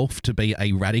himself to be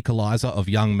a radicalizer of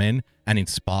young men and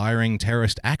inspiring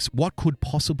terrorist acts. What could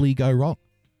possibly go wrong?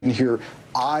 Here,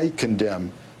 I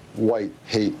condemn white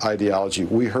hate ideology.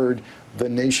 We heard the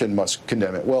nation must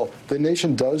condemn it. Well, the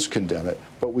nation does condemn it,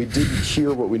 but we didn't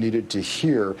hear what we needed to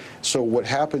hear. So what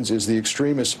happens is the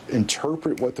extremists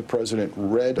interpret what the president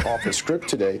read off the script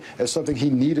today as something he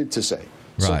needed to say.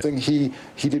 Right. Something he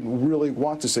didn't really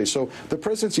want to say. So the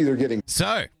president's either getting...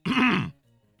 So,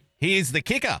 here's the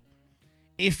kicker.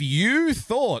 If you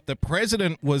thought the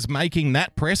president was making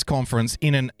that press conference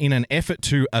in an effort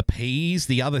to appease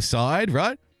the other side,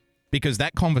 right? Because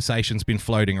that conversation's been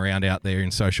floating around out there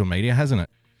in social media, hasn't it?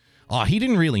 Oh, he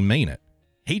didn't really mean it.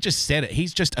 He just said it.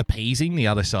 He's just appeasing the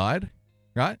other side,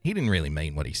 right? He didn't really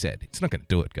mean what he said. It's not going to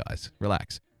do it, guys.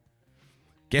 Relax.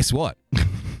 Guess what?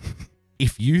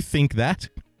 If you think that,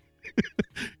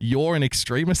 you're an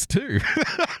extremist too.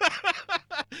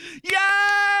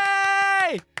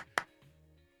 Yay!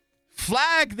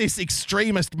 Flag this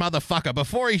extremist motherfucker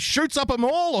before he shoots up a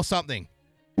mall or something.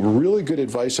 Really good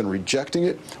advice and rejecting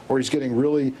it, or he's getting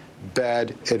really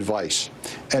bad advice.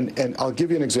 And I'll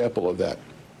give you an example of that.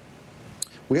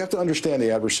 We have to understand the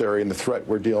adversary and the threat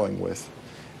we're dealing with.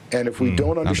 And if we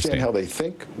don't understand how they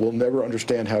think, we'll never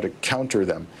understand how to counter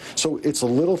them. So it's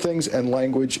little things and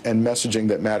language and messaging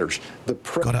that matters.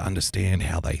 Got to understand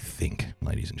how they think,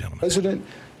 ladies and gentlemen. The president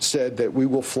said that we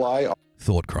will fly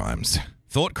thought crimes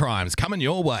coming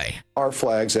your way. Our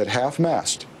flags at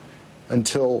half-mast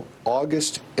until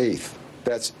August 8th.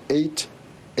 That's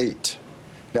 8/8.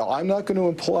 Now, I'm not going to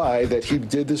imply that he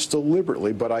did this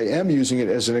deliberately, but I am using it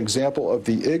as an example of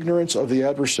the ignorance of the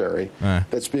adversary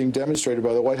that's being demonstrated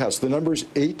by the White House. The numbers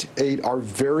 8/8 are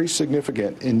very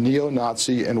significant in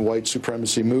neo-Nazi and white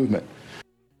supremacy movement.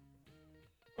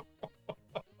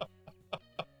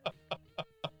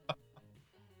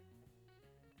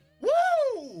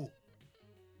 Woo!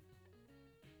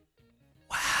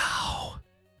 Wow.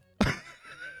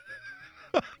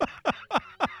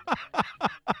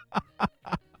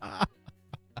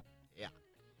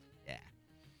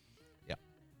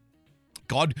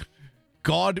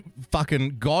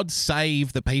 God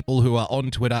save the people who are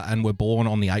on Twitter and were born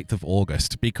on the 8th of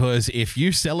August, because if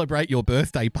you celebrate your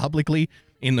birthday publicly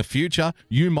in the future,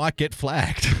 you might get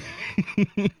flagged.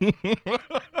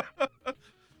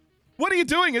 What are you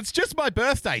doing? It's just my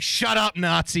birthday. Shut up,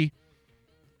 Nazi.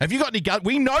 Have you got any guns?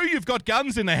 We know you've got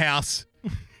guns in the house.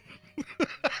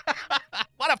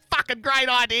 What a fucking great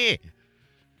idea.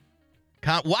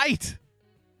 Can't wait.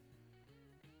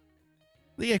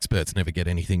 The experts never get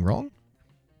anything wrong.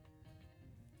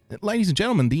 Ladies and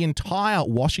gentlemen, the entire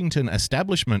Washington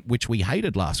establishment, which we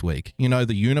hated last week, you know,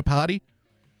 the Uniparty,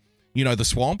 you know, the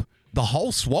swamp, the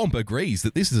whole swamp agrees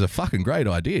that this is a fucking great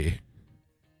idea.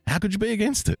 How could you be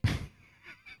against it?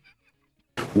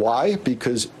 Why?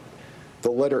 Because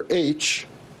the letter H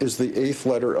is the 8th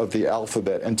letter of the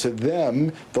alphabet, and to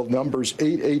them, the numbers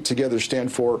 8/8 together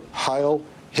stand for Heil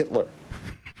Hitler.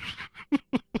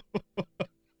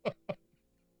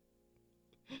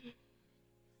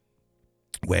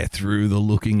 We're through the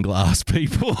looking glass,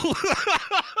 people.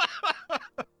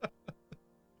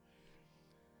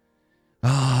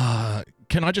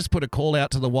 Can I just put a call out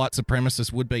to the white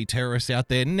supremacist would-be terrorists out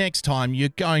there? Next time you're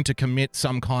going to commit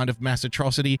some kind of mass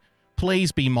atrocity,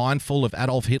 please be mindful of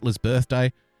Adolf Hitler's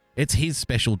birthday. It's his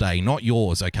special day, not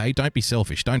yours, okay? Don't be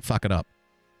selfish. Don't fuck it up.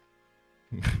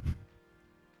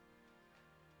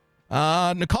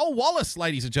 Nicole Wallace,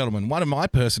 ladies and gentlemen, one of my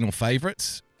personal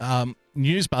favorites.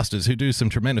 Newsbusters, who do some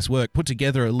tremendous work, put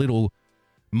together a little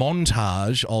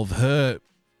montage of her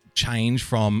change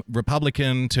from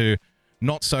Republican to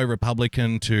not so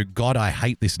Republican to God, I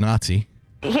hate this Nazi.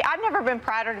 I've never been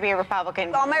prouder to be a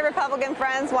Republican. All my Republican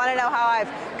friends want to know how I've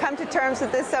come to terms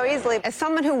with this so easily. As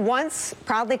someone who once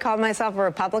proudly called myself a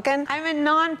Republican, I'm a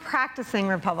non-practicing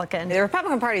Republican. The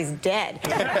Republican Party's dead.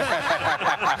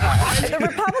 The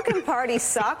Republican Party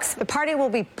sucks. The party will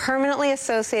be permanently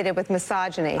associated with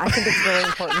misogyny. I think it's really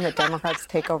important that Democrats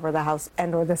take over the House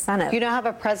and or the Senate. You don't have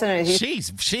a president.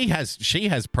 She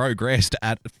has progressed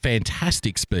at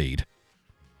fantastic speed.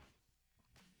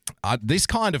 This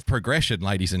kind of progression,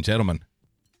 ladies and gentlemen,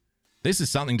 this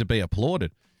is something to be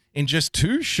applauded. In just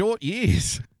 2 short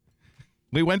years,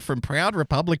 we went from proud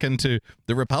Republican to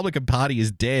the Republican Party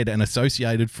is dead and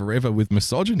associated forever with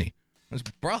misogyny. That's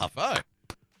bravo.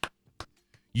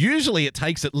 Usually it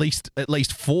takes at least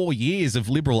 4 years of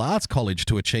liberal arts college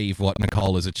to achieve what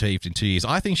Nicole has achieved in 2 years.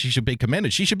 I think she should be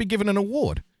commended. She should be given an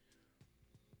award.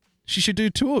 She should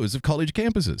do tours of college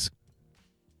campuses.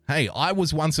 Hey, I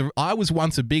was once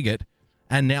a bigot,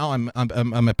 and now I'm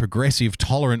a progressive,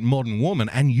 tolerant, modern woman,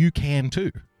 and you can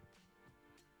too.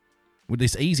 With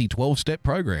this easy 12-step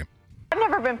program. I've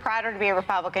never been prouder to be a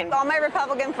Republican. All my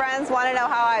Republican friends want to know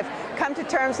how I've come to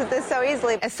terms with this so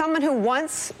easily. As someone who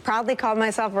once proudly called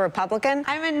myself a Republican,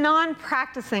 I'm a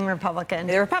non-practicing Republican.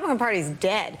 The Republican Party's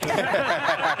dead.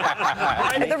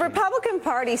 The Republican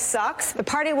Party sucks. The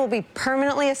party will be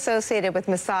permanently associated with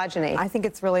misogyny. I think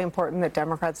it's really important that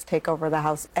Democrats take over the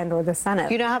House and or the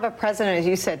Senate. You don't have a president, as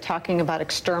you said, talking about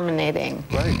exterminating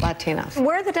Latinos.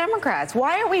 Where are the Democrats?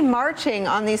 Why are we marching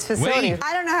on these facilities?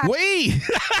 I don't know how.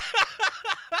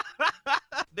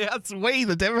 That's we,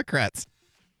 the Democrats.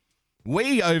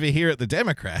 We over here at the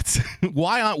Democrats.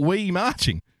 Why aren't we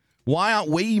marching? Why aren't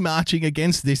we marching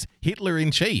against this Hitler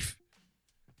in chief,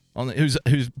 who's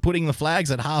putting the flags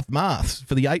at half-mast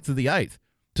for the 8th of the 8th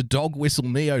to dog whistle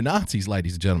neo-Nazis,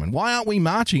 ladies and gentlemen? Why aren't we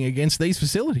marching against these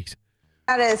facilities?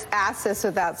 That is, ask this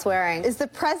without swearing. Is the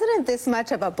president this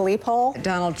much of a bleep hole?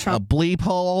 Donald Trump. A bleep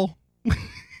hole?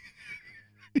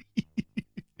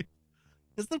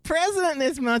 Is the president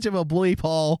this much of a bleep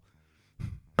hole?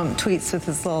 Tweets with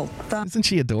his little thumb. Isn't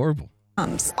she adorable?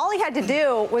 All he had to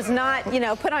do was not,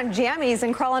 put on jammies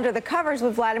and crawl under the covers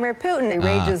with Vladimir Putin. He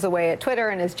rages away at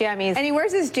Twitter in his jammies. And he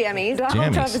wears his jammies.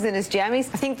 Donald Trump is in his jammies.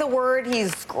 I think the word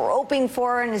he's groping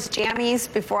for in his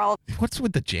jammies before all... What's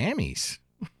with the jammies?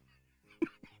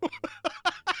 The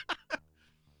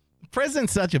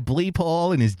president's such a bleep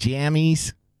hole in his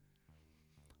jammies.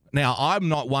 Now, I'm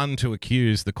not one to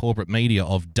accuse the corporate media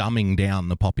of dumbing down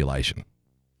the population.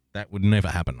 That would never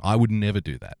happen. I would never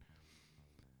do that.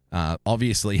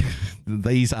 Obviously,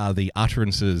 these are the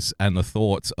utterances and the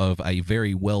thoughts of a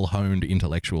very well-honed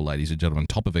intellectual, ladies and gentlemen.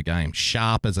 Top of a game.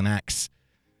 Sharp as an axe.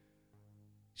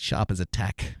 Sharp as a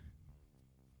tack.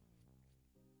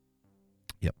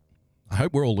 Yep. I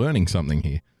hope we're all learning something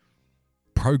here.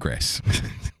 Progress.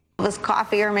 His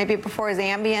coffee, or maybe before his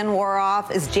Ambien wore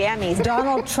off, his jammies.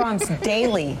 Donald Trump's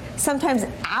daily, sometimes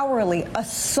hourly,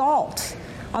 assault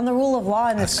on the rule of law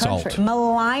in this country.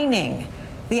 Maligning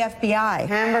the FBI.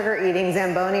 Hamburger eating,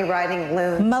 Zamboni riding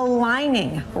loon.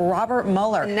 Maligning Robert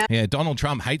Mueller. Yeah, Donald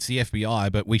Trump hates the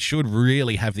FBI, but we should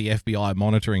really have the FBI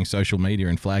monitoring social media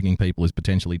and flagging people as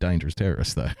potentially dangerous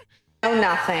terrorists, though. Oh,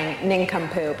 nothing.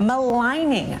 Nincompoop.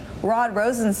 Maligning Rod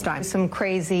Rosenstein. Some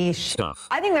crazy stuff.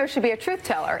 I think there should be a truth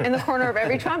teller in the corner of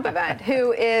every Trump event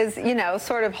who is,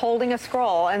 sort of holding a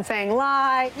scroll and saying,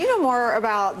 lie. You know more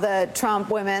about the Trump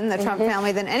women, the Trump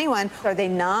family than anyone. Are they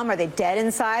numb? Are they dead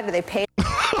inside? Are they paid?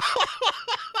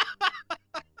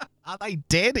 Are they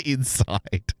dead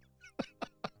inside?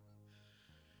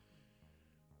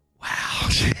 Wow.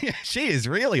 She is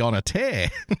really on a tear.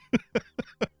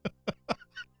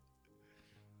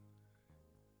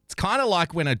 It's kind of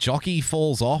like when a jockey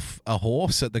falls off a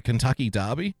horse at the Kentucky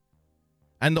Derby,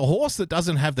 and the horse that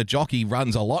doesn't have the jockey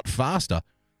runs a lot faster,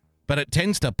 but it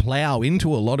tends to plow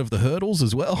into a lot of the hurdles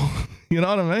as well. You know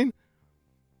what I mean?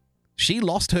 She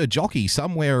lost her jockey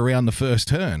somewhere around the first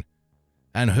turn,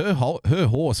 and her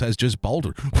horse has just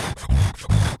bolted.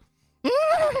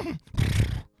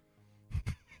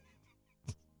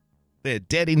 They're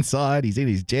dead inside. He's in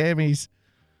his jammies.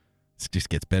 It just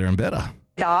gets better and better.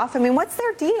 Off. I mean, what's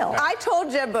their deal? I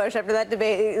told Jeb Bush after that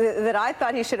debate that I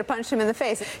thought he should have punched him in the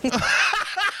face.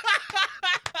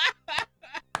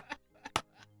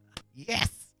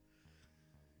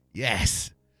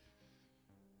 Yes.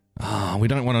 Oh, we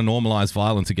don't want to normalize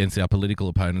violence against our political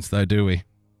opponents, though, do we?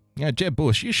 Yeah, Jeb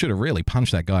Bush, you should have really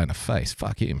punched that guy in the face.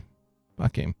 Fuck him.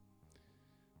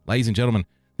 Ladies and gentlemen,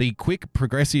 the quick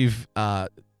progressive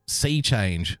sea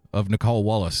change of Nicole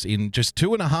Wallace in just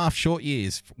 2.5 short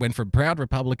years went from proud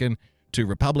Republican to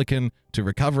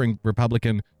recovering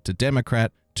Republican to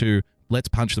Democrat to let's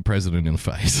punch the president in the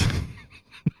face.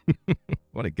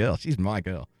 What a girl. She's my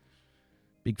girl.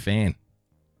 Big fan.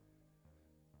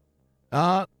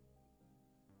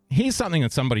 Here's something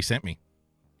that somebody sent me.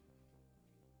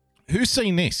 Who's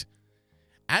seen this?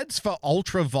 Ads for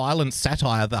ultra-violent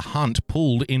satire The Hunt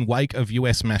pulled in wake of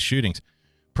US mass shootings.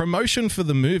 Promotion for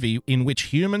the movie in which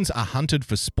humans are hunted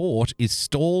for sport is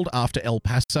stalled after El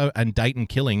Paso and Dayton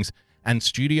killings, and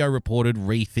studio reported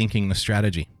rethinking the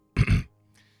strategy.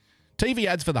 TV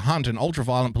ads for The Hunt, an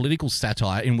ultra-violent political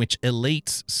satire in which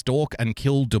elites stalk and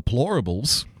kill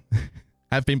deplorables,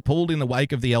 have been pulled in the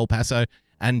wake of the El Paso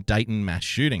and Dayton mass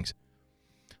shootings.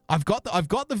 I've got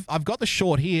the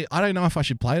short here. I don't know if I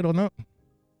should play it or not,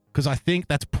 because I think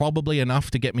that's probably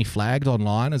enough to get me flagged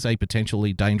online as a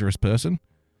potentially dangerous person.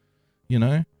 You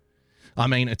know? I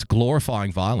mean, it's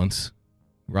glorifying violence,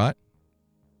 right?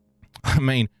 I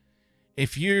mean,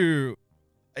 if you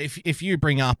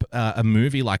bring up a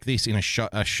movie like this in a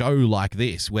show like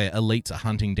this where elites are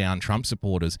hunting down Trump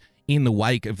supporters in the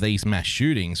wake of these mass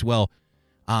shootings, well,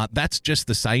 that's just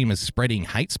the same as spreading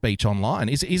hate speech online.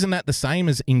 Isn't that the same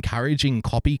as encouraging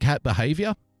copycat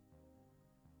behavior?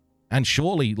 And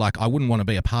surely, I wouldn't want to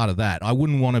be a part of that. I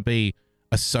wouldn't want to be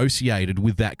associated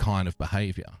with that kind of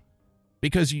behavior.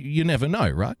 Because you never know,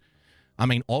 right? I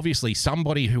mean, obviously,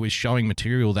 somebody who is showing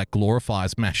material that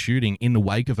glorifies mass shooting in the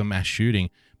wake of a mass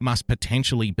shooting must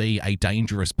potentially be a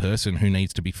dangerous person who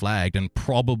needs to be flagged and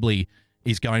probably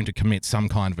is going to commit some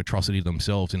kind of atrocity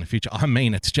themselves in the future. I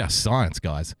mean, it's just science,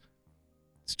 guys.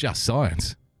 It's just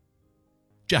science.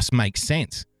 Just makes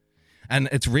sense. And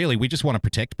it's really, we just want to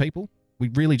protect people. We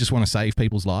really just want to save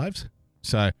people's lives.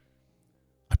 So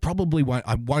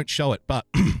I won't show it, but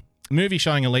movie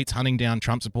showing elites hunting down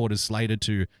Trump supporters slated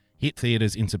to hit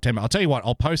theaters in September. I'll tell you what,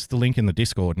 I'll post the link in the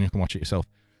Discord and you can watch it yourself.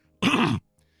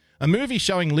 A movie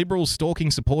showing liberals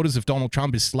stalking supporters of Donald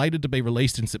Trump is slated to be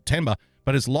released in September,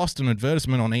 but has lost an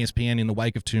advertisement on ESPN in the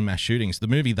wake of 2 mass shootings. The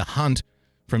movie The Hunt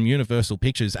from Universal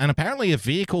Pictures, and apparently a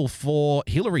vehicle for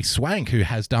Hilary Swank, who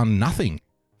has done nothing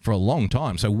for a long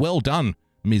time. So well done,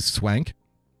 Ms. Swank.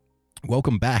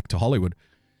 Welcome back to Hollywood.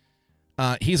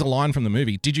 Here's a line from the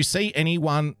movie. Did you see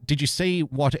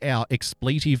what our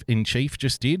expletive in chief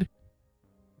just did?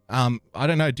 I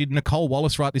don't know. Did Nicole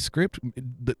Wallace write this script?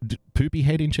 The poopy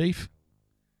head in chief?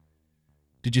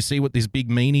 Did you see what this big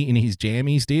meanie in his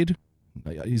jammies did?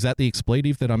 Is that the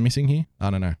expletive that I'm missing here? I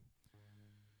don't know.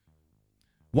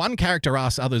 One character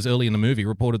asked others early in the movie,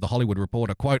 reported The Hollywood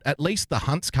Reporter, quote, "At least the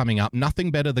hunt's coming up.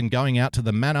 Nothing better than going out to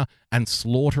the manor and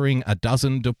slaughtering a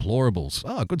dozen deplorables."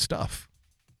 Oh, good stuff.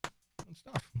 Good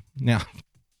stuff. Now,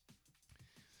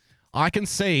 I can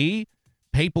see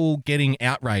people getting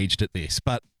outraged at this,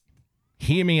 but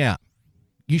hear me out.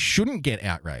 You shouldn't get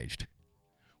outraged.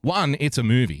 One, it's a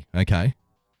movie, okay?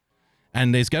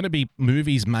 And there's going to be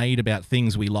movies made about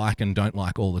things we like and don't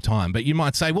like all the time. But you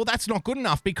might say, well, that's not good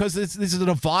enough because this is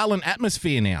a violent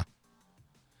atmosphere now.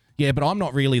 Yeah, but I'm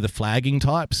not really the flagging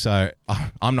type, so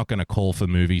I'm not going to call for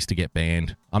movies to get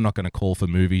banned. I'm not going to call for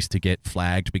movies to get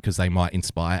flagged because they might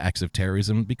inspire acts of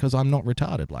terrorism because I'm not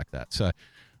retarded like that. So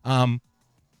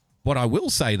what I will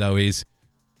say, though, is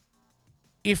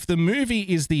if the movie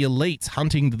is the elites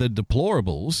hunting the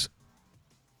deplorables,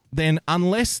 then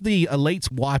unless the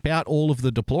elites wipe out all of the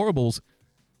deplorables,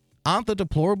 aren't the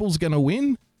deplorables going to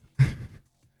win?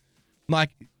 Like,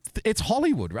 it's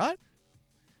Hollywood, right?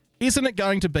 Isn't it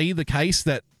going to be the case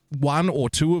that one or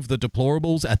two of the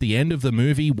deplorables at the end of the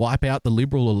movie wipe out the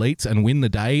liberal elites and win the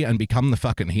day and become the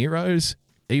fucking heroes,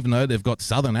 even though they've got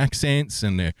southern accents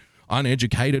and they're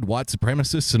uneducated white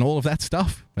supremacists and all of that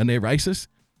stuff, and they're racist?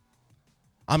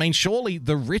 I mean, surely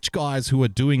the rich guys who are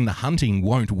doing the hunting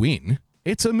won't win.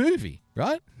 It's a movie,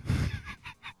 right?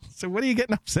 So what are you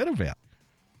getting upset about?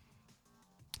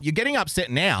 You're getting upset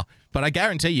now, but I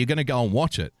guarantee you're going to go and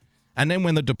watch it. And then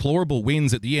when the deplorable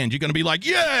wins at the end, you're going to be like,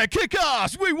 yeah, kick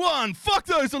ass, we won, fuck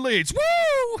those elites,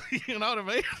 woo! You know what I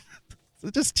mean? So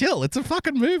just chill, it's a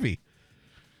fucking movie.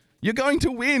 You're going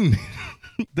to win.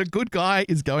 The good guy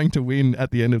is going to win at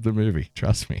the end of the movie,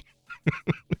 trust me.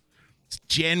 It's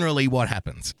generally what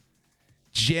happens.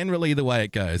 Generally the way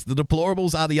it goes. The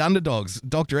deplorables are the underdogs.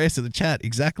 Dr. S in the chat,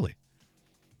 exactly.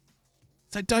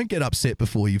 So don't get upset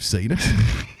before you've seen it.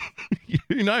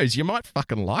 Who knows? You might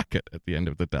fucking like it at the end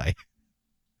of the day.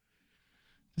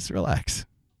 Just relax.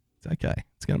 It's okay.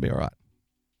 It's going to be all right.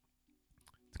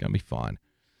 It's going to be fine.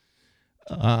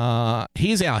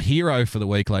 Here's our hero for the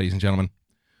week, ladies and gentlemen.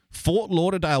 Fort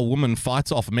Lauderdale woman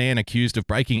fights off man accused of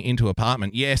breaking into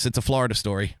apartment. Yes, it's a Florida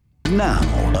story. Now,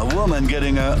 a woman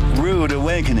getting a rude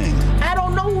awakening. I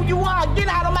don't know who you are. Get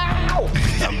out of my house.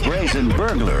 A brazen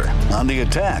burglar on the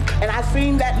attack. And I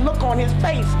seen that look on his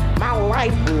face. My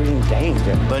life was in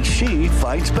danger. But she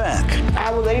fights back.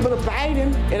 I was able to bite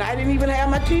him, and I didn't even have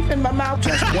my teeth in my mouth.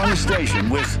 Just one station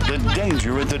with the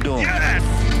danger at the door.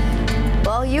 Yes!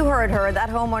 Well, you heard her. That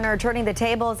homeowner turning the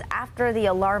tables after the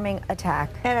alarming attack.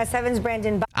 And at 7's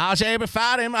Brandon. I was able to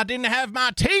fight him. I didn't have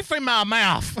my teeth in my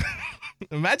mouth.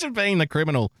 Imagine being the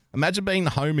criminal. Imagine being the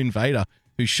home invader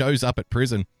who shows up at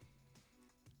prison.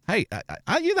 Hey,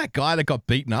 aren't you that guy that got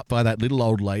beaten up by that little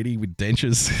old lady with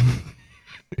dentures?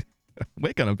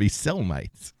 We're going to be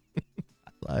cellmates.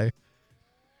 Hello.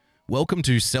 Welcome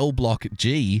to Cell Block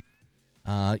G.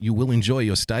 You will enjoy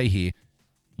your stay here.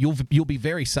 You'll be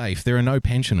very safe. There are no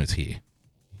pensioners here.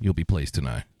 You'll be pleased to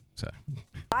know. So,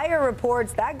 Fire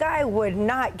reports that guy would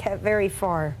not get very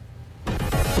far.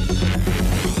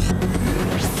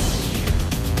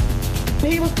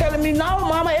 He was telling me, no,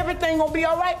 mama, everything gonna be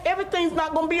all right. Everything's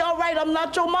not gonna be all right. I'm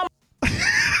not your mama.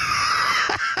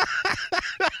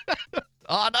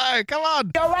 Oh, no, come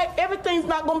on. All right, everything's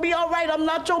not gonna be all right. I'm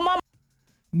not your mama.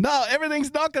 No,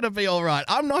 everything's not gonna be all right.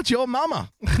 I'm not your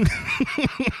mama.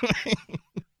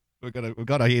 We've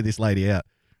got to hear this lady out.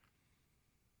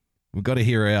 We've got to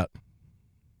hear her out.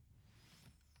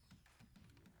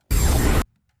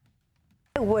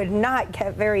 I would not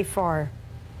get very far.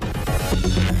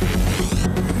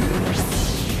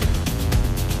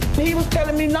 He was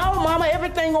telling me, no, mama,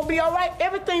 everything gonna be all right.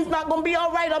 Everything's not gonna be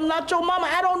all right. I'm not your mama.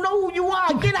 I don't know who you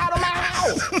are. Get out of my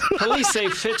house. Police say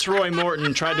Fitzroy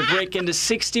Morton tried to break into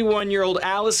 61-year-old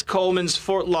Alice Coleman's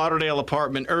Fort Lauderdale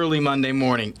apartment early Monday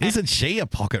morning. Isn't she a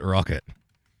pocket rocket?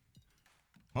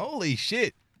 Holy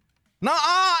shit. No,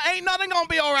 ain't nothing gonna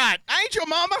be all right. Ain't your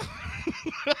mama?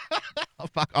 Oh,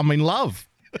 fuck, I'm in love.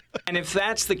 And if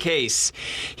that's the case,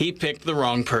 he picked the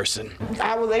wrong person.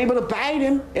 I was able to bite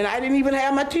him, and I didn't even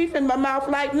have my teeth in my mouth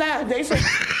like now. They said... This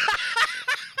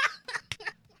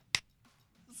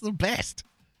is the best.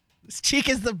 This chick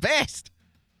is the best.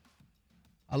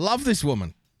 I love this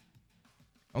woman.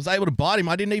 I was able to bite him.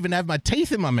 I didn't even have my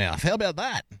teeth in my mouth. How about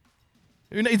that?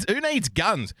 Who needs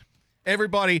guns?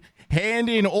 Everybody, hand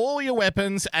in all your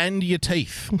weapons and your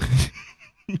teeth.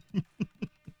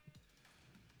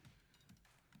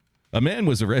 A man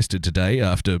was arrested today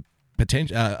after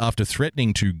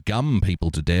threatening to gum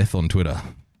people to death on Twitter.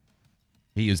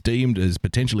 He is deemed as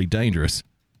potentially dangerous.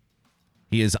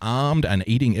 He is armed and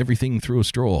eating everything through a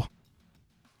straw.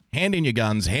 Hand in your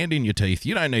guns, hand in your teeth.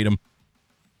 You don't need them.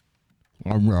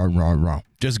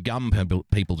 Just gum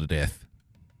people to death.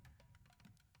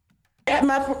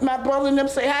 My brother and them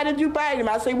say, how did you bite him?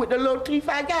 I say, with the little teeth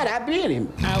I got, I bit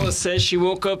him. Alice says she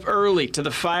woke up early to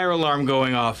the fire alarm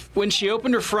going off. When she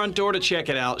opened her front door to check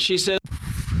it out, she said...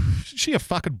 She a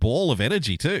fucking ball of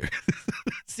energy, too.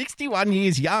 61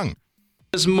 years young.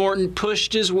 As Morton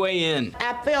pushed his way in.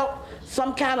 I felt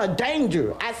some kind of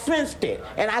danger. I sensed it.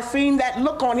 And I seen that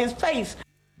look on his face.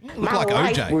 My like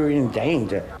life OJ. were in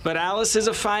danger. But Alice is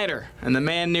a fighter, and the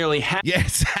man nearly had...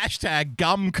 Yes, hashtag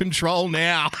gum control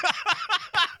now.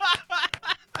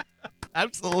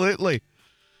 Absolutely.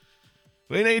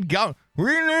 We need gum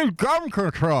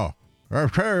control. I'll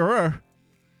tell you what.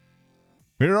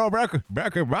 You know,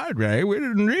 back in my day, we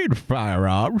didn't need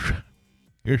firearms.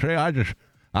 You see, I just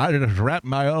wrapped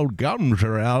my old gums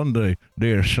around the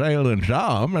assailant's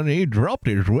arm, and he dropped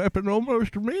his weapon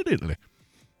almost immediately.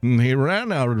 And he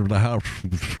ran out of the house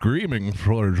screaming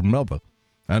for his mother.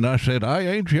 And I said, I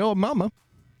ain't your mama.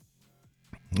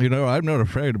 You know, I'm not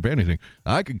afraid of anything.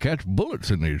 I can catch bullets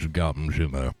in these gums, you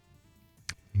know.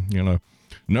 You know,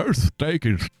 no steak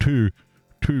is too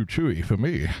chewy for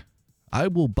me. I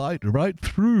will bite right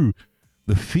through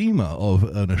the femur of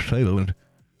an assailant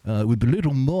with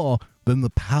little more than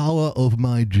the power of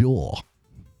my jaw.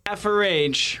 Half her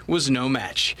age was no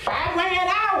match. I ran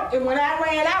out, and when I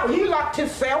ran out, he locked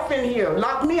himself in here,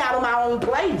 locked me out of my own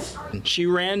place. She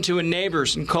ran to a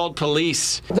neighbor's and called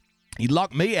police. He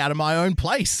locked me out of my own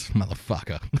place,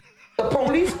 motherfucker. The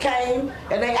police came,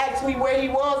 and they asked me where he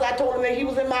was. I told them that he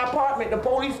was in my apartment. The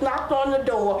police knocked on the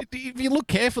door. If you look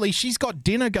carefully, she's got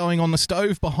dinner going on the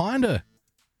stove behind her.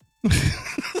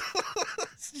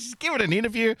 She's giving an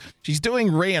interview, she's doing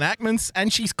reenactments,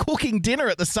 and she's cooking dinner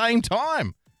at the same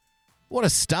time. What a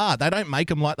start. They don't make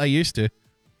them like they used to.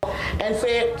 And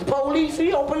said, the police,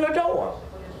 he opened the door.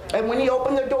 And when he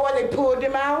opened the door, they pulled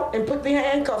him out and put the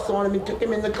handcuffs on him and took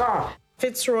him in the car.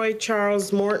 Fitzroy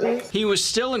Charles Morton. He was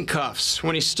still in cuffs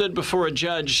when he stood before a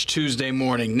judge Tuesday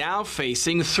morning, now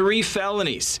facing 3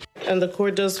 felonies. And the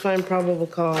court does find probable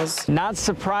cause. Not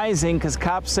surprising, because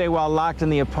cops say while locked in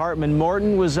the apartment,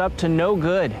 Morton was up to no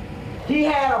good. He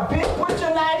had a big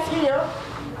butcher knife here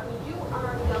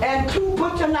and 2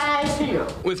 butcher knives here.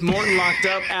 With Morton locked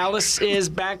up, Alice is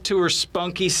back to her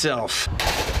spunky self.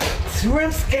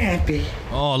 Shrimp scampi.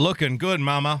 Oh, looking good,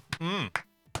 mama.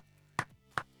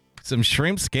 Some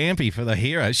shrimp scampi for the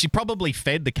hero. She probably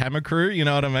fed the camera crew, you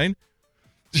know what I mean?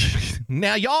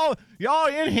 Now, y'all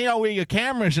in here with your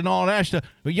cameras and all that stuff,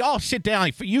 but y'all sit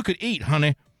down. You could eat,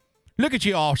 honey. Look at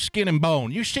you all, skin and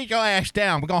bone. You sit your ass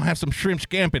down. We're going to have some shrimp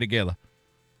scampi together.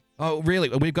 Oh, really?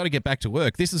 We've got to get back to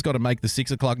work. This has got to make the 6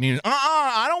 o'clock news.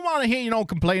 I don't want to hear you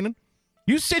complaining.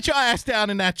 You sit your ass down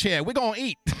in that chair. We're going to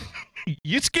eat.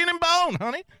 You skin and bone,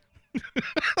 honey.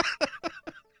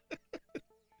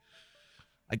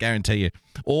 I guarantee you.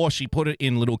 Or she put it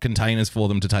in little containers for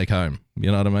them to take home.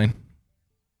 You know what I mean?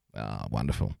 Ah,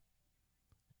 wonderful.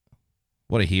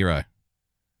 What a hero.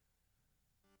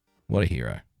 What a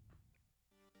hero.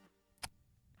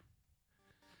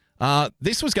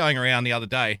 This was going around the other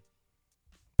day.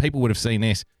 People would have seen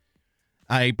this.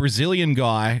 A Brazilian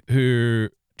guy who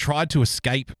tried to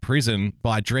escape prison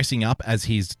by dressing up as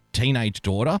his teenage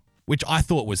daughter, which I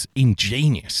thought was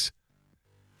ingenious.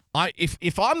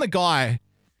 If I'm the guy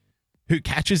who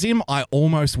catches him, I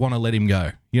almost want to let him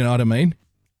go. You know what I mean?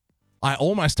 I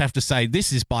almost have to say,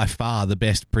 this is by far the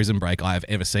best prison break I have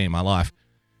ever seen in my life.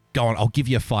 Go on, I'll give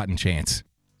you a fighting chance.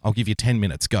 I'll give you 10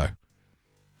 minutes, go.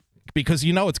 Because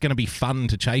you know it's going to be fun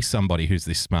to chase somebody who's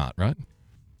this smart, right?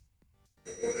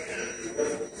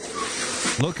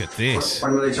 Look at this.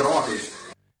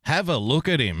 Have a look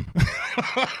at him.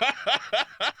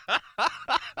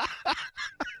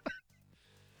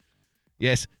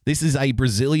 Yes, this is a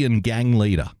Brazilian gang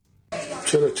leader.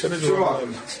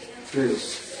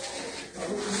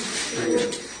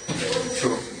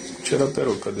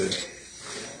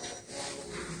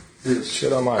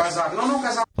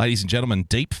 Ladies and gentlemen,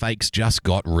 deep fakes just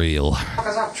got real.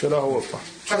 Tira a roupa.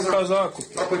 Tira o casaco.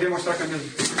 Pra poder mostrar a camisa.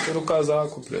 Tira o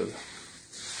casaco, preso.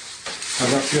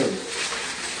 Casaco, preso.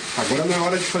 Agora não é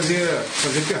hora de fazer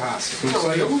terraça.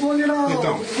 Eu não vou virar...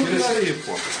 Então, tira isso aí,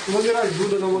 pô. Não vou virar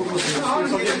ajuda, não vou você.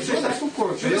 Você está com o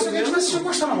corpo. Tira isso aqui, deixa eu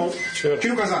mostrar na mão.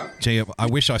 Tira o casaco. Gee, I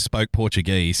wish I spoke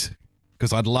Portuguese.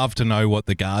 because I'd love to know what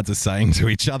the guards are saying to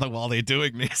each other while they're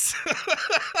doing this.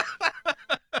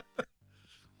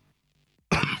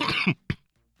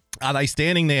 Are they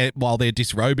standing there while they're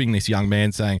disrobing this young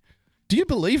man saying, do you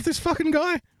believe this fucking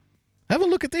guy? Have a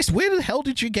look at this. Where the hell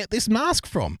did you get this mask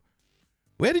from?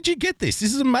 Where did you get this?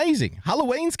 This is amazing.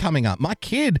 Halloween's coming up. My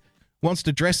kid wants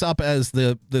to dress up as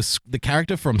the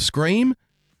character from Scream.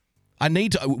 I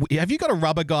need to... Have you got a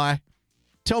rubber guy?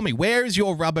 Tell me, where is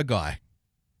your rubber guy?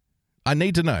 I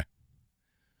need to know.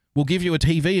 We'll give you a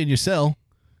TV in your cell.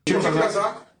 Tira o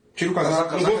casaco. Tira o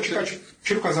casaco. Não vou ficar...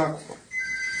 Tira o casaco.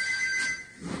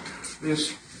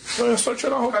 Isso. É só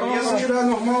tirar a roupa. Camisa tirar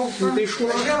normal. Não tem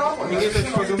churrasco. Ninguém tá te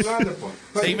fazendo nada, pô.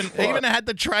 Even had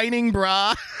the training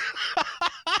bra.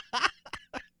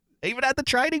 Even had the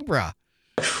training bra.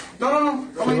 Não.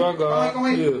 Calma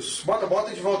aí. Isso.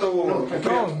 Bota de volta o... Não, tem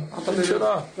que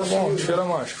tirar. Tá bom, tira a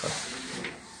máscara.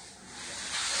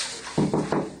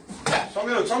 Só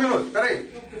um minuto.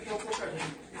 Peraí.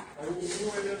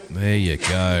 There you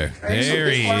go.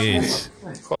 There he is.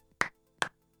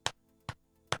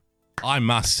 I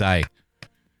must say,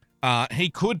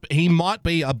 he might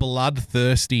be a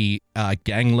bloodthirsty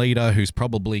gang leader who's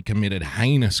probably committed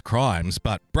heinous crimes,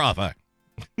 but bravo.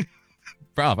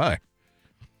 Bravo.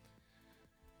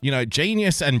 You know,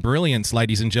 genius and brilliance,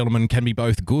 ladies and gentlemen, can be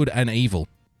both good and evil.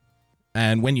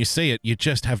 And when you see it, you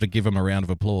just have to give him a round of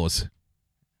applause.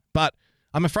 But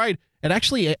I'm afraid it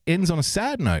actually ends on a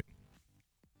sad note.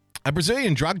 A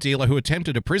Brazilian drug dealer who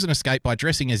attempted a prison escape by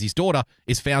dressing as his daughter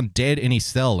is found dead in his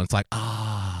cell. And it's like,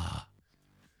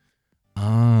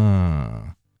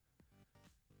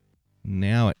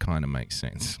 now it kind of makes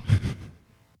sense.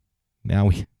 now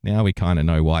we kind of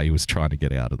know why he was trying to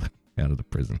get out of the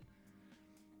prison.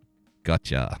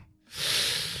 Gotcha.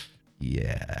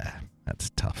 Yeah,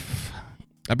 that's tough.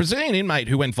 A Brazilian inmate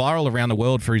who went viral around the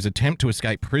world for his attempt to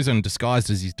escape prison disguised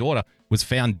as his daughter was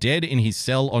found dead in his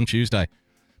cell on Tuesday.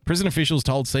 Prison officials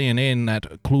told CNN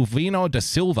that Clovinho da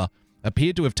Silva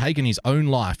appeared to have taken his own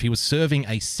life. He was serving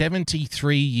a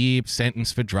 73-year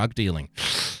sentence for drug dealing.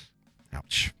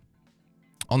 Ouch.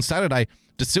 On Saturday,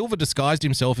 da Silva disguised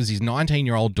himself as his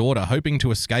 19-year-old daughter, hoping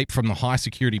to escape from the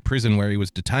high-security prison where he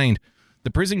was detained. The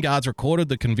prison guards recorded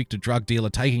the convicted drug dealer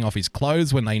taking off his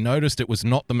clothes when they noticed it was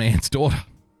not the man's daughter.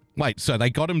 Wait, so they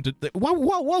got him to...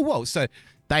 Whoa. So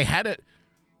they had it...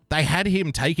 They had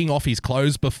him taking off his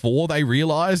clothes before they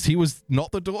realized he was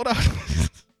not the daughter?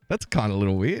 That's kind of a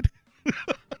little weird.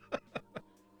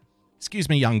 Excuse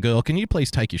me, young girl, can you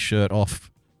please take your shirt off?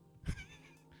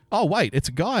 Oh, wait, it's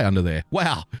a guy under there.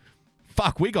 Wow.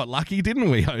 Fuck, we got lucky,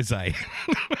 didn't we, Jose?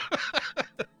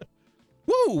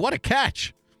 Woo, what a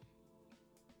catch.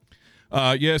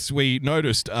 Yes, we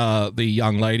noticed the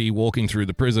young lady walking through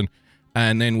the prison,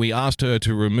 and then we asked her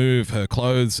to remove her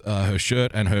clothes, her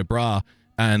shirt, and her bra.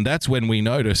 And that's when we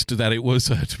noticed that it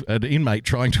was an inmate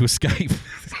trying to escape.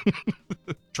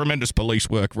 Tremendous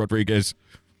police work, Rodriguez.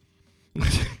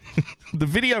 The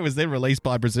video was then released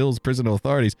by Brazil's prison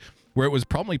authorities, where it was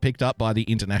promptly picked up by the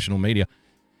international media.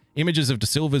 Images of Da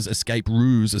Silva's escape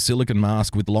ruse, a silicone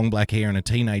mask with long black hair and a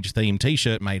teenage-themed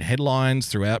T-shirt, made headlines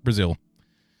throughout Brazil.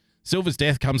 Silva's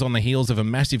death comes on the heels of a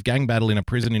massive gang battle in a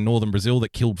prison in northern Brazil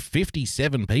that killed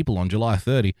 57 people on July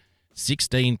 30.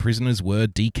 16 prisoners were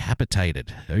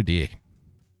decapitated. Oh, dear.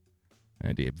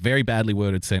 Oh, dear. Very badly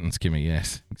worded sentence, Kimmy.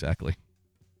 Yes, exactly.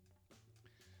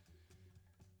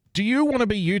 Do you want to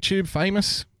be YouTube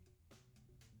famous?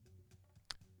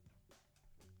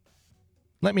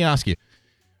 Let me ask you.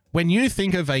 When you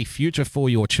think of a future for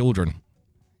your children,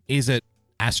 is it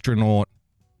astronaut,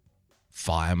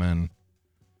 fireman,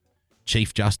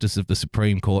 Chief Justice of the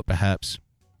Supreme Court, perhaps?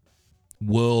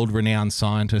 World-renowned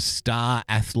scientist, star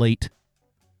athlete,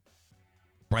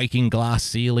 breaking glass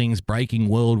ceilings, breaking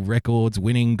world records,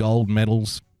 winning gold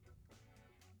medals.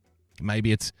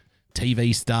 Maybe it's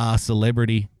TV star,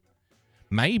 celebrity.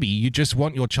 Maybe you just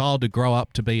want your child to grow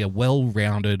up to be a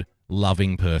well-rounded,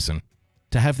 loving person,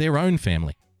 to have their own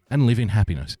family and live in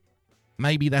happiness.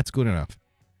 Maybe that's good enough.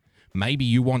 Maybe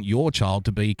you want your child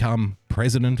to become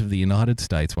President of the United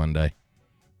States one day.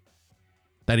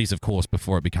 That is, of course,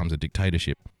 before it becomes a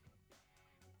dictatorship.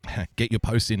 Get your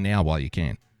posts in now while you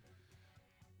can.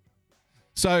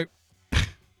 So,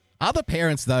 other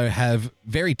parents, though, have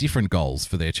very different goals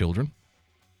for their children.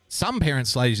 Some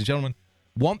parents, ladies and gentlemen,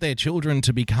 want their children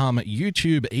to become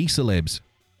YouTube e-celebs.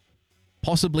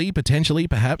 Possibly, potentially,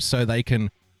 perhaps, so they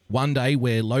can one day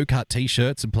wear low-cut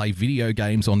t-shirts and play video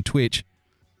games on Twitch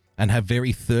and have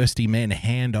very thirsty men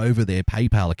hand over their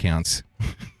PayPal accounts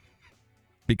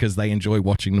because they enjoy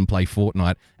watching them play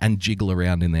Fortnite and jiggle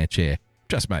around in their chair.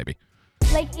 Just maybe.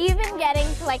 Like, even getting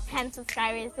to like 10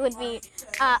 subscribers would be,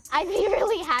 I'd be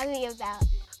really happy about.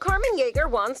 Carmen Yeager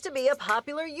wants to be a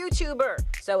popular YouTuber.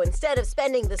 So instead of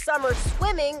spending the summer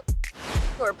swimming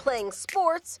or playing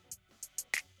sports,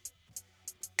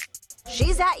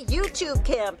 she's at YouTube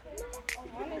camp.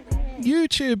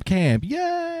 YouTube camp,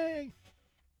 yay!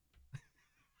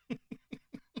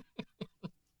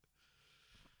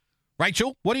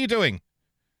 Rachel, what are you doing?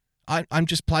 I'm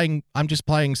just playing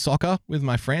soccer with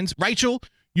my friends. Rachel,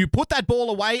 you put that ball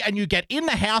away and you get in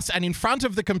the house and in front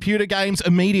of the computer games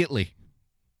immediately.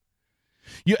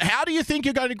 How do you think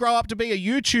you're going to grow up to be a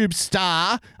YouTube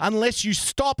star unless you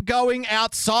stop going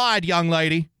outside, young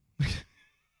lady?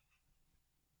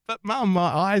 But Mum,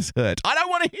 my eyes hurt. I don't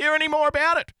want to hear any more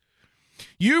about it.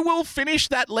 You will finish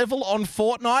that level on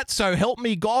Fortnite, so help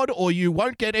me God, or you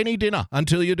won't get any dinner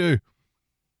until you do.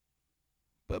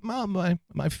 But Mum,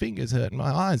 my fingers hurt and my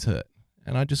eyes hurt,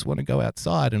 and I just want to go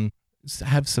outside and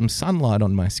have some sunlight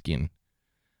on my skin.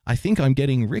 I think I'm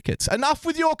getting rickets. Enough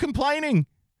with your complaining.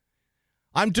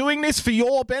 I'm doing this for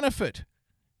your benefit.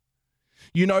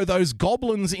 You know, those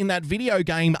goblins in that video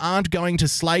game aren't going to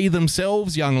slay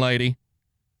themselves, young lady.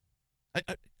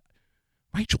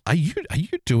 Rachel, are you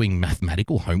doing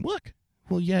mathematical homework?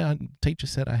 Well, yeah, teacher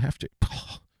said I have to.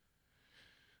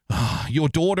 Your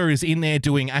daughter is in there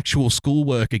doing actual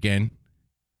schoolwork again.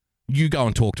 You go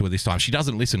and talk to her this time. She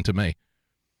doesn't listen to me.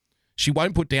 She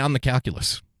won't put down the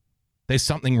calculus. There's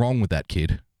something wrong with that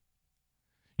kid.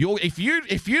 If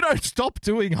you don't stop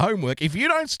doing homework, if you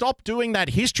don't stop doing that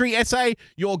history essay,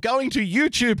 you're going to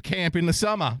YouTube camp in the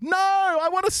summer. No, I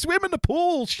want to swim in the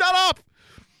pool. Shut up.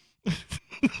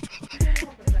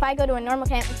 If I go to a normal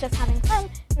camp, it's just having fun.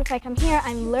 And if I come here,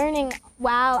 I'm learning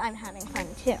while I'm having fun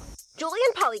too.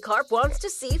 Julian Polycarp wants to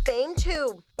see fame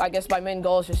too. I guess my main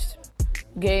goal is just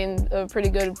gain a pretty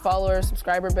good follower,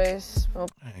 subscriber base. Well,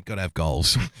 I gotta have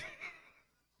goals. You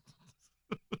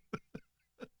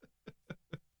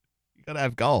gotta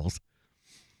have goals.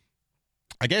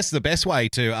 I guess the best way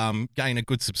to gain a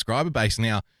good subscriber base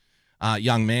now,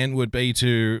 young man, would be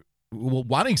to, well,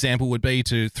 one example would be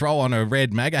to throw on a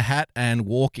red MAGA hat and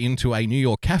walk into a New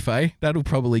York cafe. That'll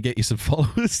probably get you some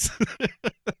followers.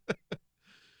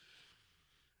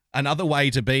 Another way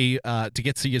to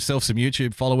get yourself some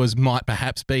YouTube followers might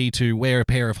perhaps be to wear a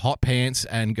pair of hot pants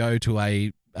and go to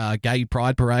a gay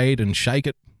pride parade and shake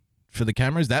it for the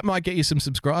cameras. That might get you some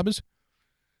subscribers.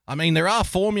 I mean, there are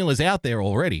formulas out there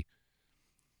already.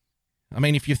 I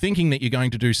mean, if you're thinking that you're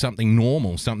going to do something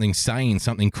normal, something sane,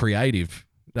 something creative,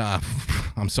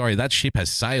 I'm sorry, that ship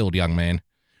has sailed, young man.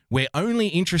 We're only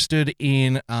interested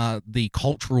in the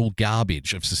cultural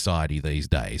garbage of society these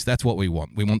days. That's what we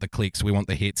want. We want the clicks. We want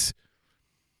the hits.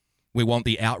 We want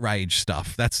the outrage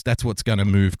stuff. That's what's going to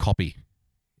move copy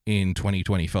in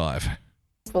 2025.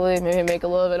 maybe make a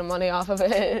little bit of money off of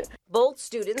it. Bolt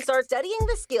students are studying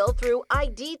the skill through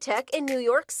ID Tech in New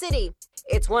York City.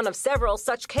 It's one of several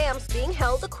such camps being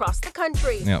held across the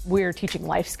country. Yep. We're teaching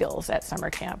life skills at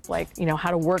summer camp, like, how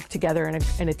to work together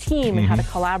in a team and how to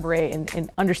collaborate and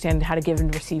understand how to give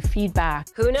and receive feedback.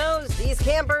 Who knows? These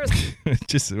campers.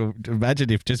 Just imagine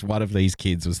if just one of these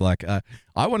kids was like, I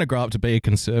want to grow up to be a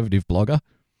conservative blogger.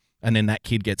 And then that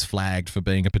kid gets flagged for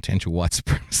being a potential white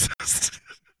supremacist.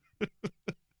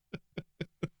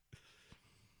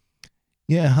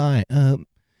 Yeah, hi.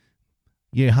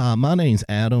 Hi, my name's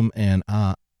Adam, and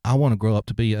I want to grow up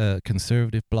to be a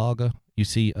conservative blogger. You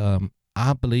see,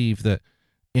 I believe that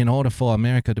in order for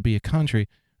America to be a country,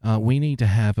 we need to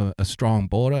have a strong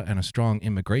border and a strong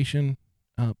immigration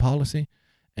policy.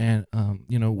 And,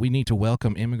 we need to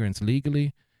welcome immigrants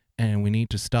legally, and we need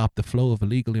to stop the flow of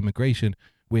illegal immigration,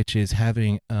 which is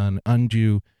having an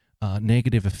undue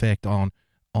negative effect on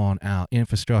our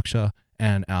infrastructure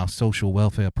and our social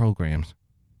welfare programs.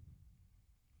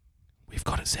 We've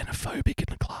got a xenophobic in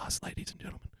the class, ladies and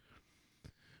gentlemen.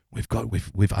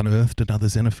 We've unearthed another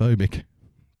xenophobic.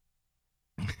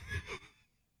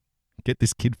 Get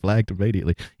this kid flagged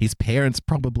immediately. His parents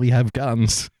probably have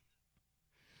guns.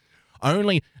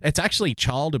 It's actually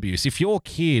child abuse. If your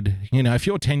kid, if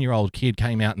your 10-year-old kid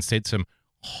came out and said some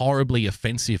horribly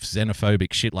offensive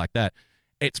xenophobic shit like that,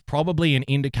 it's probably an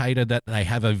indicator that they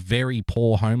have a very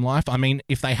poor home life. I mean,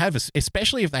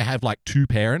 especially if they have like two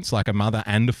parents, like a mother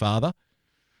and a father,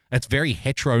 it's very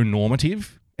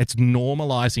heteronormative. It's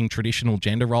normalizing traditional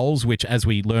gender roles, which, as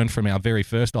we learned from our very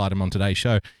first item on today's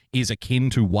show, is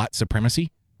akin to white supremacy,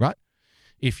 right?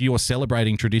 If you're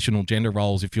celebrating traditional gender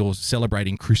roles, if you're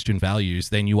celebrating Christian values,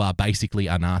 then you are basically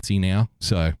a Nazi now.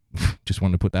 So just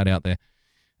wanted to put that out there.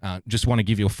 Just want to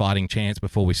give you a fighting chance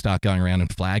before we start going around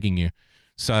and flagging you.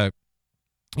 So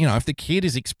if the kid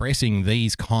is expressing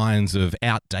these kinds of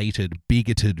outdated,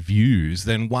 bigoted views,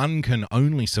 then one can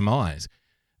only surmise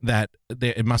that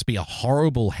it must be a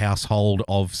horrible household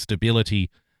of stability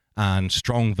and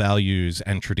strong values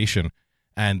and tradition.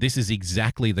 And this is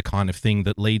exactly the kind of thing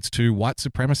that leads to white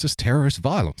supremacist terrorist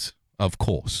violence, of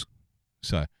course.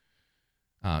 So,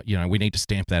 we need to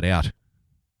stamp that out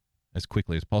as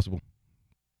quickly as possible.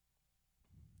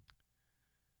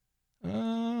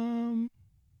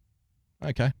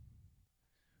 Okay.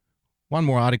 One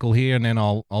more article here, and then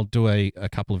I'll do a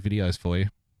couple of videos for you.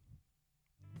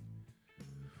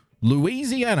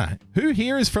 Louisiana. Who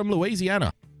here is from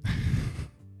Louisiana?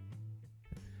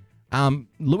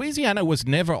 Louisiana was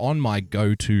never on my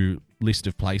go-to list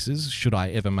of places should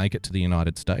I ever make it to the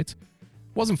United States.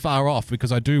 Wasn't far off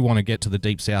because I do want to get to the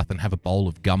Deep South and have a bowl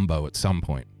of gumbo at some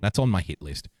point. That's on my hit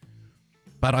list.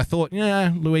 But I thought,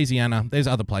 Louisiana, there's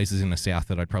other places in the South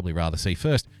that I'd probably rather see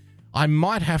first. I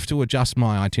might have to adjust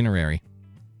my itinerary.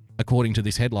 According to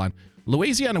this headline,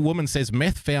 Louisiana woman says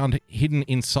meth found hidden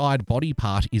inside body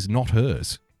part is not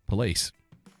hers. Police.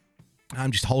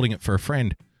 I'm just holding it for a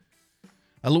friend.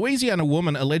 A Louisiana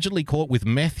woman allegedly caught with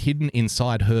meth hidden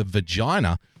inside her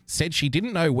vagina said she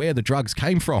didn't know where the drugs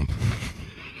came from.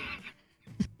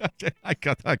 I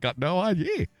got no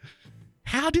idea.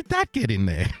 How did that get in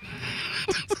there?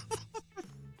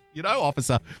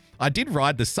 Officer, I did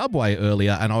ride the subway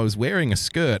earlier and I was wearing a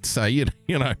skirt. So,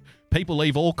 people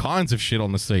leave all kinds of shit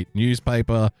on the seat.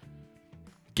 Newspaper,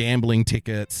 gambling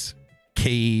tickets,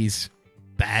 keys,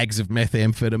 bags of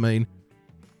methamphetamine.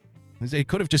 It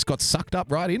could have just got sucked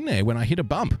up right in there when I hit a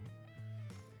bump.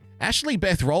 Ashley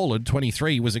Beth Rowland,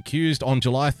 23, was accused on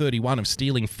July 31 of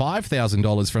stealing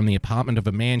 $5,000 from the apartment of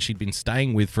a man she'd been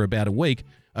staying with for about a week,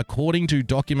 according to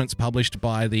documents published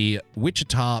by the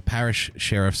Wichita Parish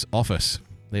Sheriff's Office.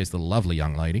 There's the lovely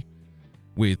young lady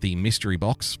with the mystery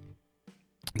box.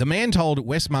 The man told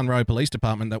West Monroe Police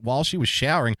Department that while she was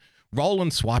showering,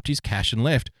 Rowland swiped his cash and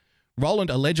left. Rowland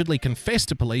allegedly confessed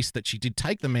to police that she did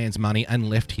take the man's money and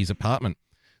left his apartment.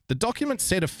 The document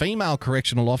said a female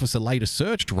correctional officer later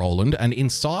searched Rowland and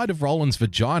inside of Rowland's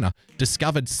vagina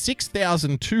discovered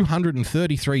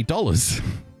 $6,233.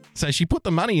 So she put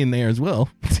the money in there as well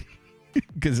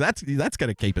because that's going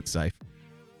to keep it safe.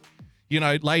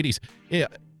 Ladies,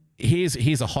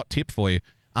 here's a hot tip for you.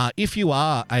 If you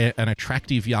are an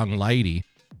attractive young lady,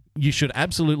 you should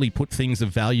absolutely put things of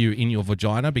value in your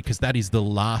vagina because that is the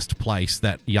last place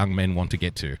that young men want to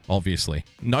get to, obviously.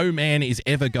 No man is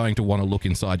ever going to want to look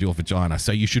inside your vagina,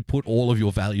 so you should put all of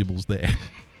your valuables there.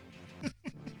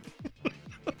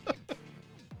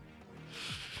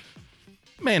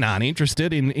 Men aren't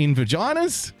interested in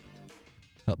vaginas.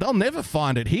 They'll never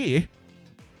find it here.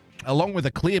 Along with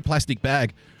a clear plastic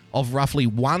bag of roughly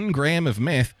 1 gram of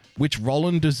meth, which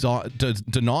Rowland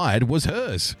denied was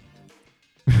hers.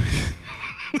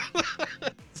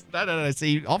 No.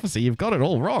 See, officer, you've got it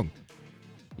all wrong.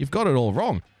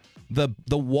 The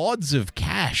wads of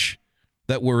cash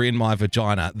that were in my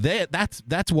vagina,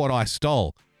 that's what I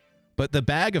stole. But the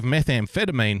bag of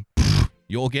methamphetamine,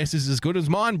 your guess is as good as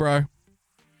mine, bro.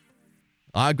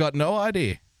 I got no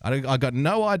idea. I got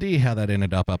no idea how that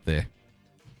ended up there.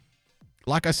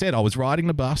 Like I said, I was riding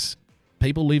the bus.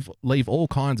 People leave all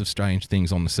kinds of strange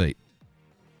things on the seat.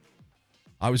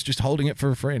 I was just holding it for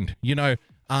a friend.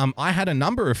 I had a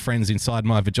number of friends inside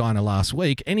my vagina last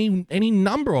week. Any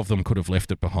number of them could have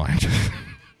left it behind.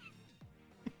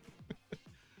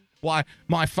 Why,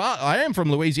 I am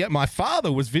from Louisiana. My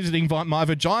father was visiting my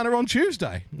vagina on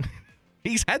Tuesday.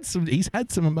 He's had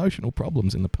some emotional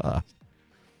problems in the past.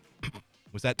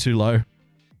 Was that too low?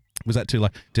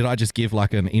 Did I just give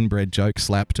like an inbred joke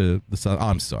slap to the sun?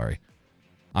 I'm sorry.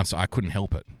 I couldn't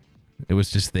help it. It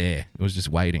was just there. It was just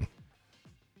waiting.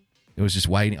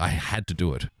 I had to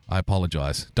do it. I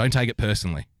apologize. Don't take it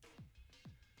personally.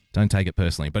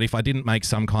 But if I didn't make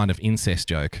some kind of incest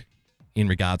joke in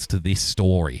regards to this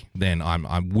story, then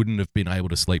I wouldn't have been able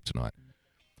to sleep tonight.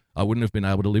 I wouldn't have been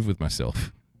able to live with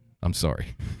myself. I'm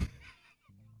sorry.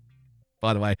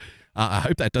 By the way, I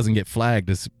hope that doesn't get flagged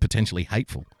as potentially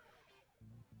hateful.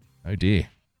 Oh dear.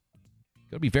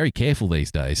 Got to be very careful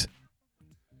these days.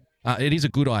 It is a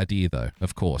good idea, though,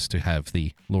 of course, to have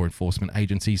the law enforcement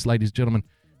agencies, ladies and gentlemen,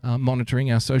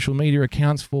 monitoring our social media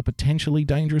accounts for potentially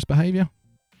dangerous behavior.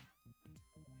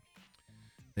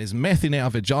 There's meth in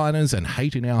our vaginas and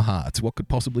hate in our hearts. What could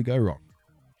possibly go wrong?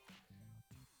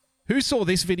 Who saw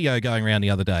this video going around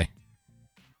the other day?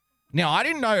 Now, I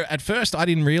didn't know, at first I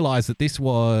didn't realize that this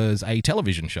was a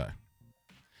television show,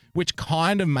 which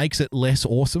kind of makes it less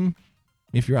awesome,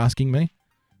 if you're asking me.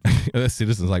 The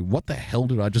citizen's like, what the hell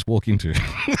did I just walk into?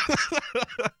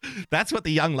 That's what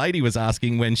the young lady was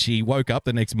asking when she woke up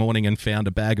the next morning and found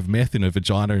a bag of meth in her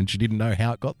vagina and she didn't know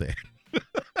how it got there.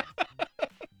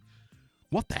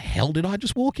 What the hell did I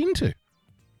just walk into?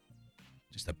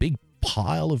 Just a big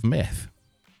pile of meth.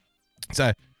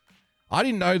 So I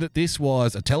didn't know that this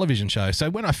was a television show. So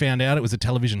when I found out it was a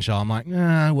television show, I'm like,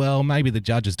 well, maybe the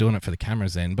judge is doing it for the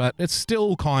cameras then. But it's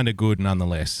still kind of good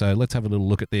nonetheless. So let's have a little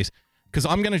look at this. Because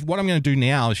what I'm going to do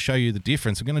now is show you the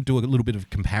difference. I'm going to do a little bit of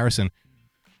comparison.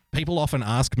 People often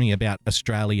ask me about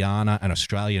Australiana and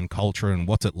Australian culture and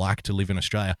what's it like to live in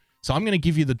Australia. So I'm going to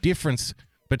give you the difference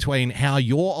between how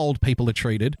your old people are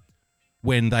treated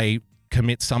when they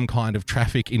commit some kind of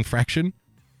traffic infraction,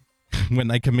 when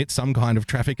they commit some kind of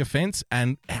traffic offence,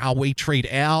 and how we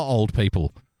treat our old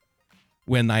people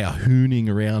when they are hooning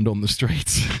around on the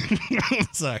streets.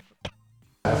 So...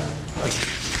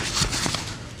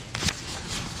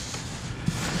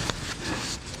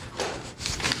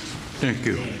 Thank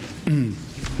you.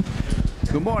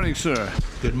 Good morning, sir.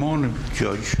 Good morning,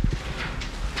 Judge.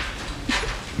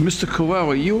 Mr.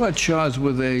 Coelho, you are charged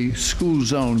with a school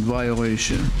zone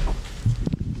violation.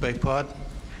 Beg pardon?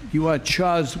 You are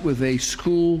charged with a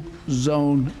school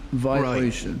zone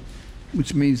violation, right,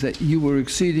 which means that you were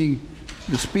exceeding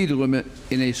the speed limit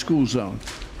in a school zone.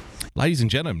 Ladies and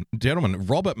gentlemen,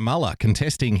 Robert Mueller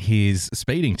contesting his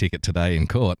speeding ticket today in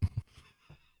court.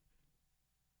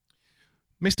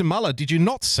 Mr. Mueller, did you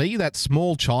not see that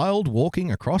small child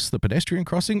walking across the pedestrian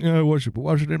crossing? It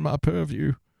wasn't in my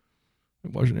purview.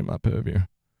 It wasn't in my purview.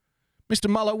 Mr.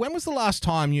 Mueller, when was the last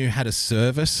time you had a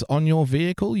service on your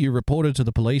vehicle? You reported to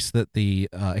the police that the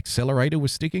accelerator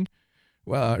was sticking.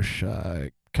 Well, I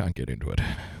can't get into it.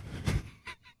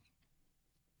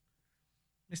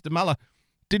 Mr. Mueller,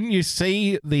 didn't you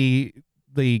see the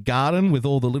garden with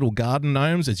all the little garden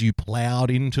gnomes as you plowed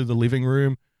into the living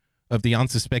room of the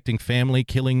unsuspecting family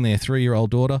killing their 3-year-old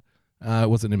daughter? It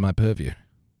wasn't in my purview.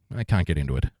 I can't get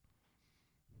into it.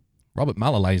 Robert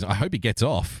Mueller, ladies, I hope he gets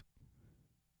off.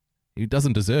 He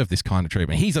doesn't deserve this kind of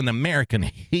treatment. He's an American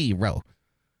hero.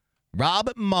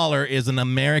 Robert Mueller is an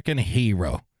American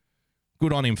hero.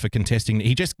 Good on him for contesting.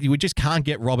 We just can't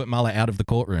get Robert Mueller out of the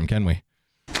courtroom, can we?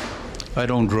 I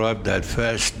don't drive that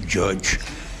fast, Judge.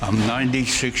 I'm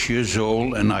 96 years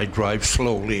old and I drive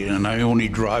slowly, and I only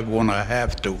drive when I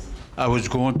have to. I was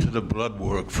going to the blood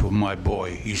work for my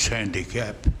boy. He's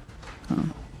handicapped. Oh.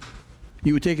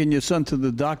 You were taking your son to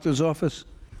the doctor's office?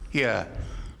 Yeah.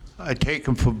 I take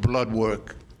him for blood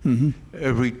work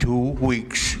every 2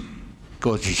 weeks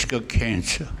because he's got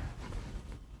cancer.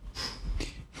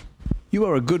 You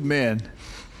are a good man.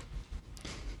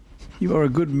 You are a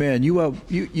good man. You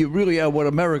really are what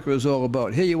America is all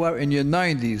about. Here you are in your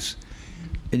 90s,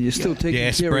 and you're still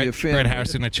taking care of your family. Brett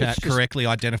Harris in the chat correctly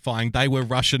identifying they were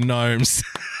Russian gnomes.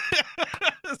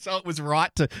 So it was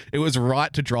right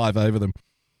to drive over them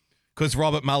because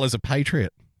Robert Mueller's a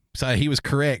patriot. So he was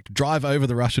correct. Drive over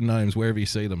the Russian gnomes wherever you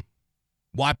see them.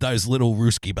 Wipe those little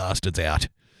Ruski bastards out.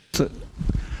 It's a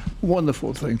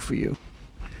wonderful thing for you.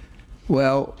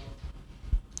 Well,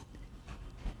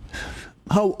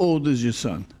 how old is your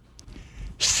son?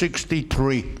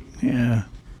 63. Yeah.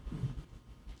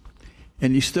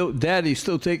 And Daddy's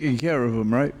still taking care of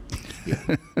him, right?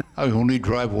 Yeah. I only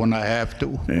drive when I have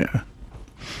to. Yeah.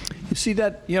 You see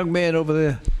that young man over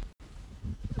there?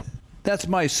 That's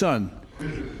my son.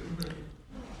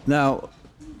 Now,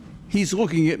 he's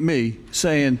looking at me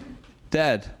saying,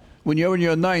 Dad, when you're in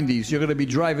your 90s, you're going to be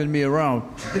driving me around.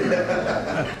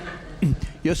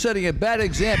 You're setting a bad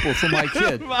example for my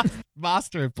kid.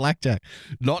 Master of Blackjack.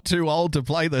 Not too old to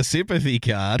play the sympathy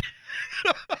card.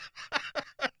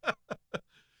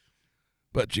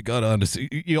 But you got to understand,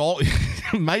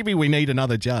 maybe we need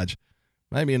another judge.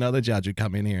 Maybe another judge would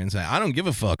come in here and say, I don't give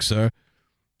a fuck, sir.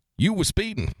 You were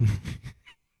speeding.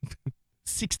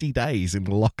 60 days in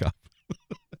the lockup.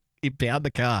 Impound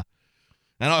the car.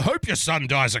 And I hope your son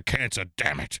dies of cancer,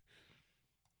 damn it.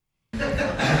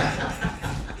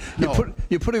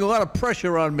 You're putting a lot of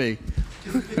pressure on me.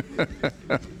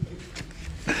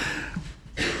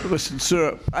 Listen,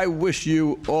 sir, I wish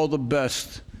you all the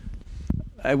best.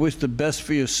 I wish the best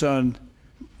for your son,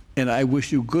 and I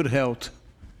wish you good health,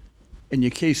 and your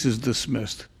case is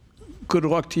dismissed. Good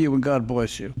luck to you, and God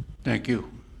bless you. Thank you.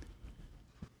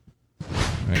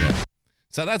 Okay.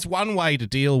 So that's one way to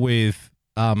deal with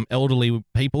elderly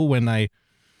people when they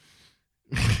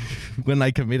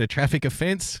commit a traffic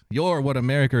offence. You're what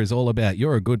America is all about.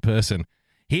 You're a good person.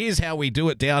 Here's how we do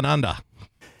it down under.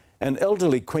 An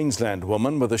elderly Queensland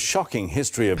woman with a shocking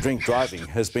history of drink driving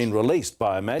has been released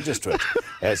by a magistrate,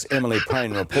 as Emily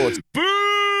Payne reports.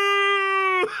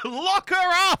 Boo! Lock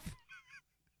her up!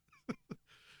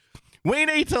 We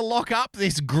need to lock up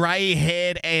this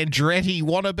grey-haired Andretti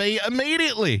wannabe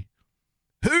immediately.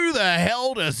 Who the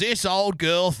hell does this old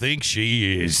girl think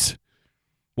she is?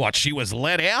 What, she was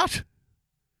let out?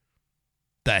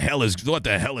 What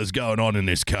the hell is going on in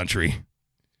this country?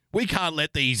 We can't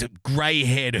let these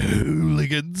grey-haired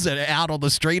hooligans out on the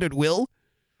street at will.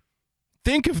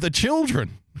 Think of the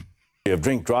children. Of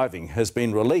drink driving has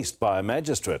been released by a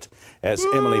magistrate. As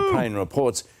Emily Payne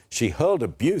reports, she hurled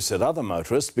abuse at other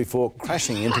motorists before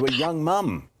crashing into a young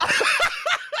mum.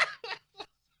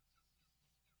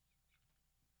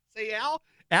 See,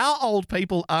 our old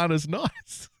people aren't as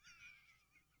nice.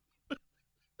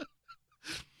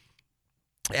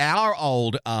 Our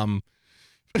old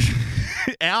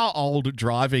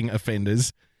driving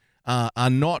offenders are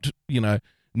not,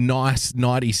 nice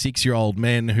 96-year-old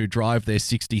men who drive their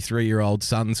 63-year-old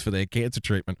sons for their cancer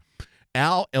treatment.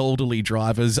 Our elderly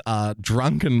drivers are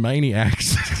drunken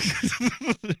maniacs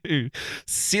who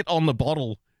sit on the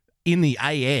bottle in the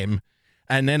AM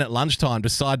and then at lunchtime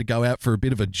decide to go out for a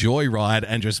bit of a joyride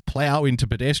and just plow into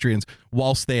pedestrians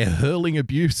whilst they're hurling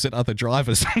abuse at other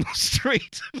drivers on the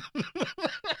street.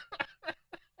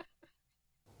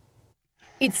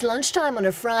 It's lunchtime on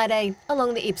a Friday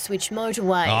along the Ipswich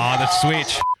motorway. Oh, the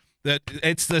switch.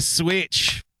 It's the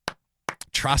switch.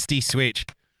 Trusty switch.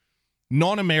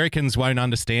 Non-Americans won't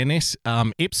understand this.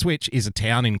 Ipswich is a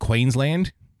town in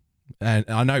Queensland. And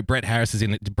I know Brett Harris is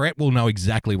in it. Brett will know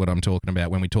exactly what I'm talking about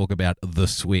when we talk about the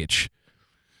switch.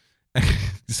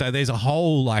 So there's a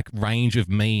whole range of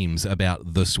memes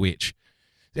about the switch.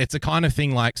 It's a kind of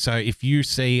thing so if you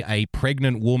see a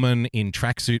pregnant woman in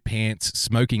tracksuit pants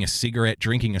smoking a cigarette,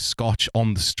 drinking a scotch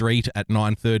on the street at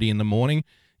 9:30 in the morning,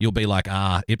 you'll be like,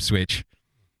 Ipswich.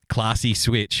 Classy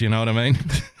switch, you know what I mean?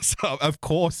 So, of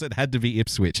course, it had to be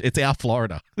Ipswich. It's our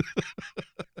Florida.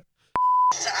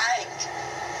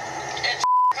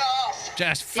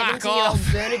 Just fuck off.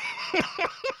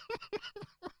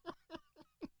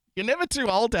 You're never too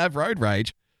old to have road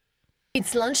rage.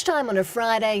 It's lunchtime on a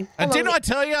Friday. And didn't I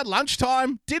tell you at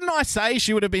lunchtime? Didn't I say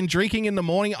she would have been drinking in the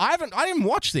morning? I didn't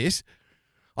watch this.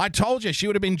 I told you she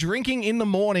would have been drinking in the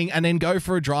morning and then go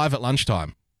for a drive at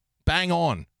lunchtime. Bang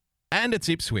on. And it's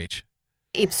Ipswich.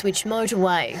 Ipswich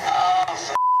motorway.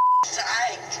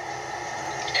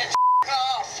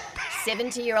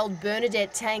 70-year-old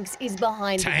Bernadette Tanks is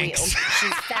behind the wheel.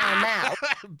 She's foul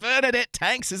mouthed. Bernadette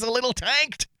Tanks is a little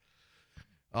tanked.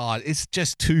 Oh, it's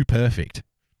just too perfect.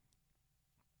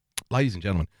 Ladies and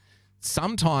gentlemen,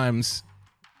 sometimes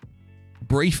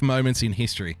brief moments in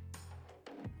history,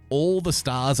 all the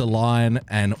stars align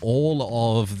and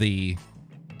all of the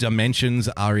dimensions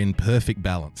are in perfect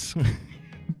balance.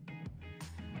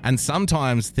 And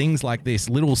sometimes things like this,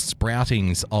 little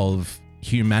sproutings of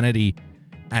humanity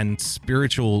and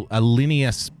a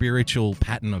linear spiritual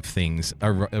pattern of things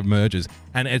emerges.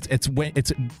 And it's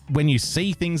when you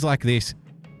see things like this,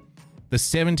 the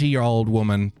 70-year-old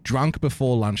woman drunk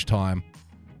before lunchtime,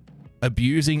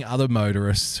 abusing other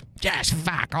motorists, just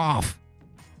fuck off.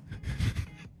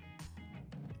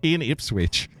 In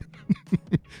Ipswich.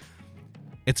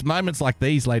 It's moments like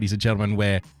these, ladies and gentlemen,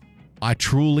 where I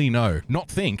truly know, not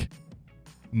think,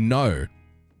 know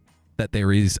that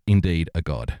there is indeed a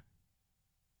God.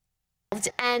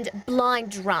 And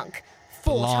blind drunk.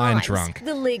 4 Blind times drunk.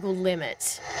 the legal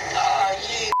limit.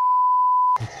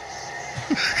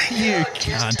 You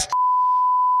cunt.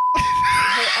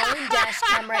 Her own dash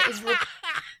camera is...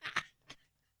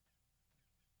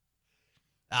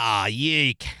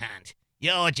 You cunt.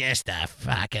 You're just a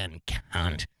fucking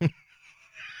cunt.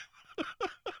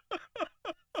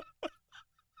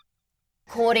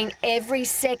 recording every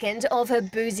second of her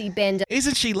boozy bender.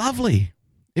 Isn't she lovely?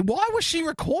 Why was she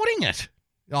recording it?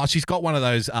 Oh, she's got one of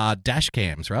those dash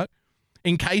cams, right?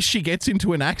 In case she gets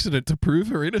into an accident to prove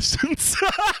her innocence.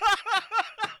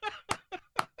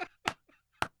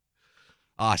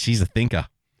 She's a thinker.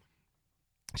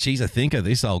 She's a thinker,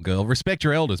 this old girl. Respect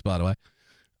your elders, by the way.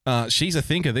 She's a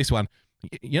thinker, this one.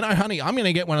 You know, honey, I'm going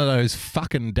to get one of those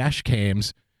fucking dash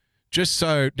cams just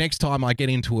so next time I get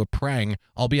into a prang,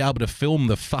 I'll be able to film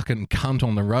the fucking cunt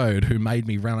on the road who made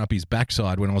me run up his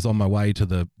backside when I was on my way to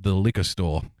the liquor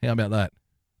store. How about that?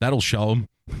 That'll show him.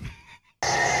 You're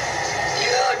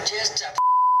just a...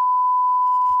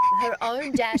 Her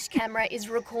own dash camera is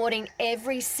recording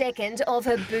every second of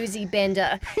her boozy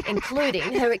bender,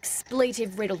 including her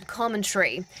expletive-riddled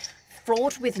commentary.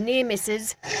 Fraught with near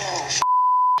misses...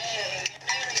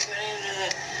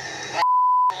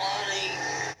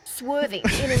 Swerving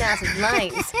in and out of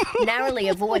lanes, narrowly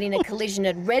avoiding a collision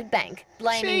at Redbank,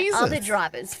 blaming other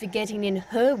drivers for getting in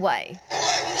her way.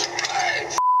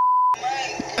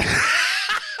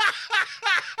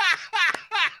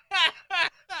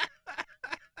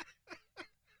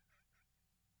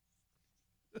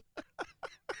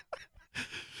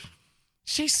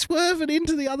 She's swerving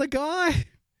into the other guy.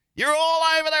 You're all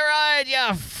over the road,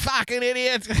 you fucking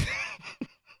idiot.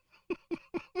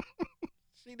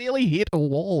 She nearly hit a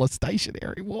wall, a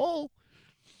stationary wall.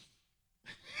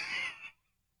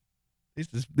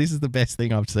 This is the best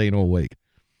thing I've seen all week.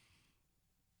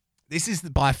 This is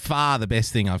by far the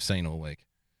best thing I've seen all week.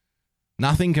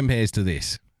 Nothing compares to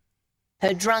this.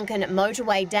 Her drunken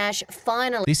motorway dash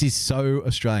finally... This is so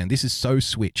Australian. This is so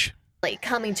Switch.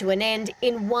 ...coming to an end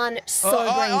in one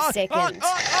sobering second.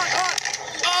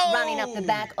 Running up the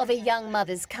back of a young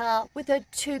mother's car with her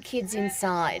 2 kids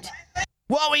inside.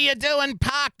 What were you doing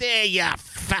parked there, you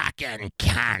fucking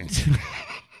cunt? Young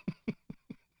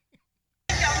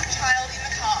child in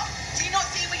the car. Do you not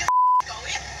see where you're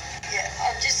going? Yeah,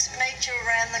 I'll just meet you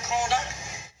around the corner.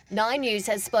 9 News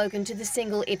has spoken to the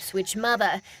single Ipswich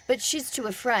mother, but she's too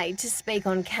afraid to speak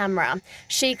on camera.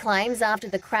 She claims after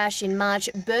the crash in March,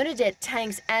 Bernadette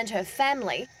Tanks and her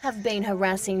family have been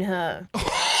harassing her. So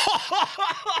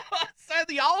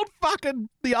the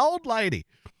old lady,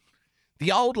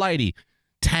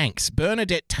 Tanks,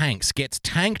 Bernadette Tanks, gets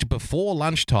tanked before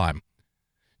lunchtime,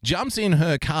 jumps in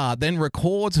her car, then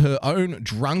records her own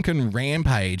drunken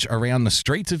rampage around the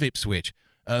streets of Ipswich,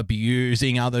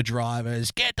 abusing other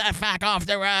drivers. Get the fuck off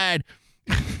the road.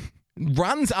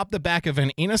 Runs up the back of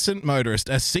an innocent motorist,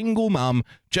 a single mum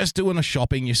just doing a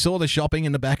shopping. You saw the shopping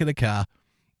in the back of the car.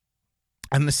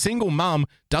 And the single mum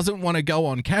doesn't want to go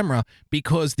on camera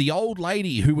because the old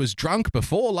lady who was drunk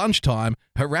before lunchtime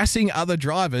harassing other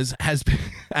drivers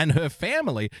and her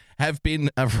family have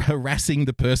been harassing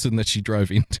the person that she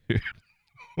drove into.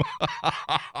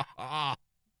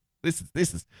 This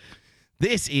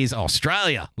is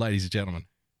Australia, ladies and gentlemen.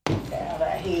 Get out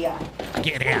of here.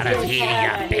 Get out of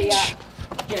here, you bitch.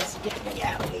 Just get me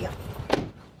out of here.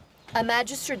 A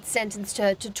magistrate sentenced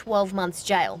her to 12 months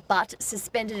jail, but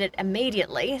suspended it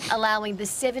immediately, allowing the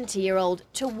 70-year-old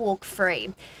to walk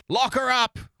free. Lock her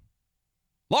up!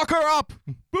 Lock her up!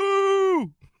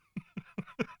 Boo!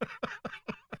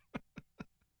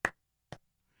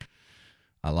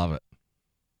 I love it.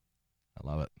 I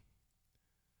love it.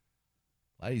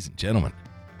 Ladies and gentlemen,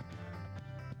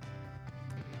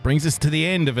 brings us to the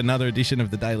end of another edition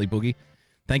of the Daily Boogie.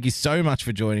 Thank you so much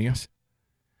for joining us.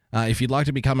 If you'd like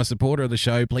to become a supporter of the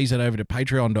show, please head over to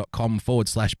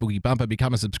patreon.com/Boogie Bumper.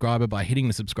 Become a subscriber by hitting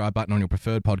the subscribe button on your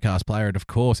preferred podcast player. And of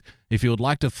course, if you would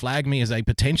like to flag me as a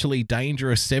potentially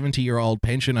dangerous 70-year-old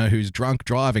pensioner who's drunk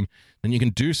driving, then you can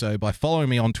do so by following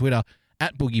me on Twitter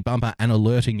 @Boogie Bumper and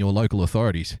alerting your local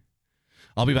authorities.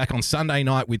 I'll be back on Sunday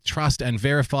night with Trust and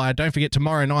Verify. Don't forget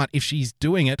tomorrow night, if she's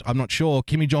doing it, I'm not sure,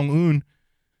 Kim Jong-un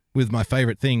with my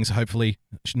favorite things. Hopefully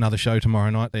another show tomorrow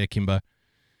night there, Kimbo.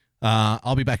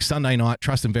 I'll be back Sunday night,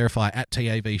 Trust and Verify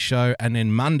 @TAV Show, and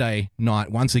then Monday night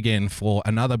once again for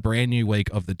another brand new week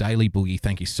of the Daily Boogie.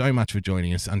 Thank you so much for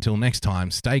joining us. Until next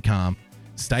time, stay calm,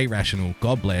 stay rational,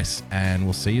 God bless, and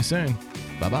we'll see you soon.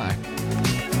 Bye-bye.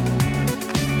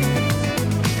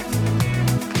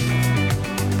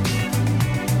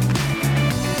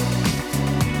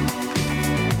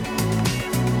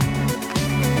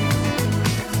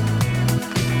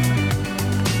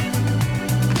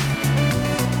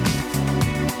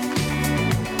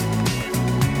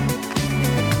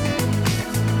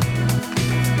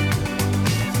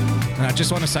 I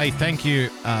just want to say thank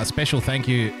you, special thank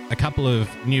you. A couple of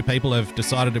new people have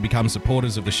decided to become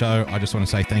supporters of the show. I just want to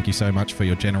say thank you so much for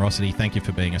your generosity. Thank you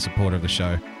for being a supporter of the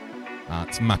show.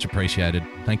 It's much appreciated.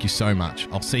 Thank you so much.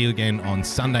 I'll see you again on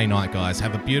Sunday night, guys.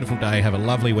 Have a beautiful day. Have a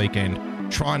lovely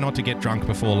weekend. Try not to get drunk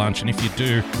before lunch. And if you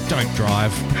do, don't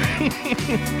drive.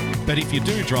 But if you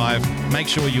do drive, make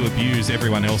sure you abuse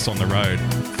everyone else on the road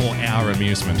for our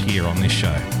amusement here on this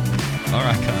show. All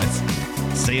right, guys.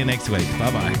 See you next week.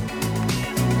 Bye-bye.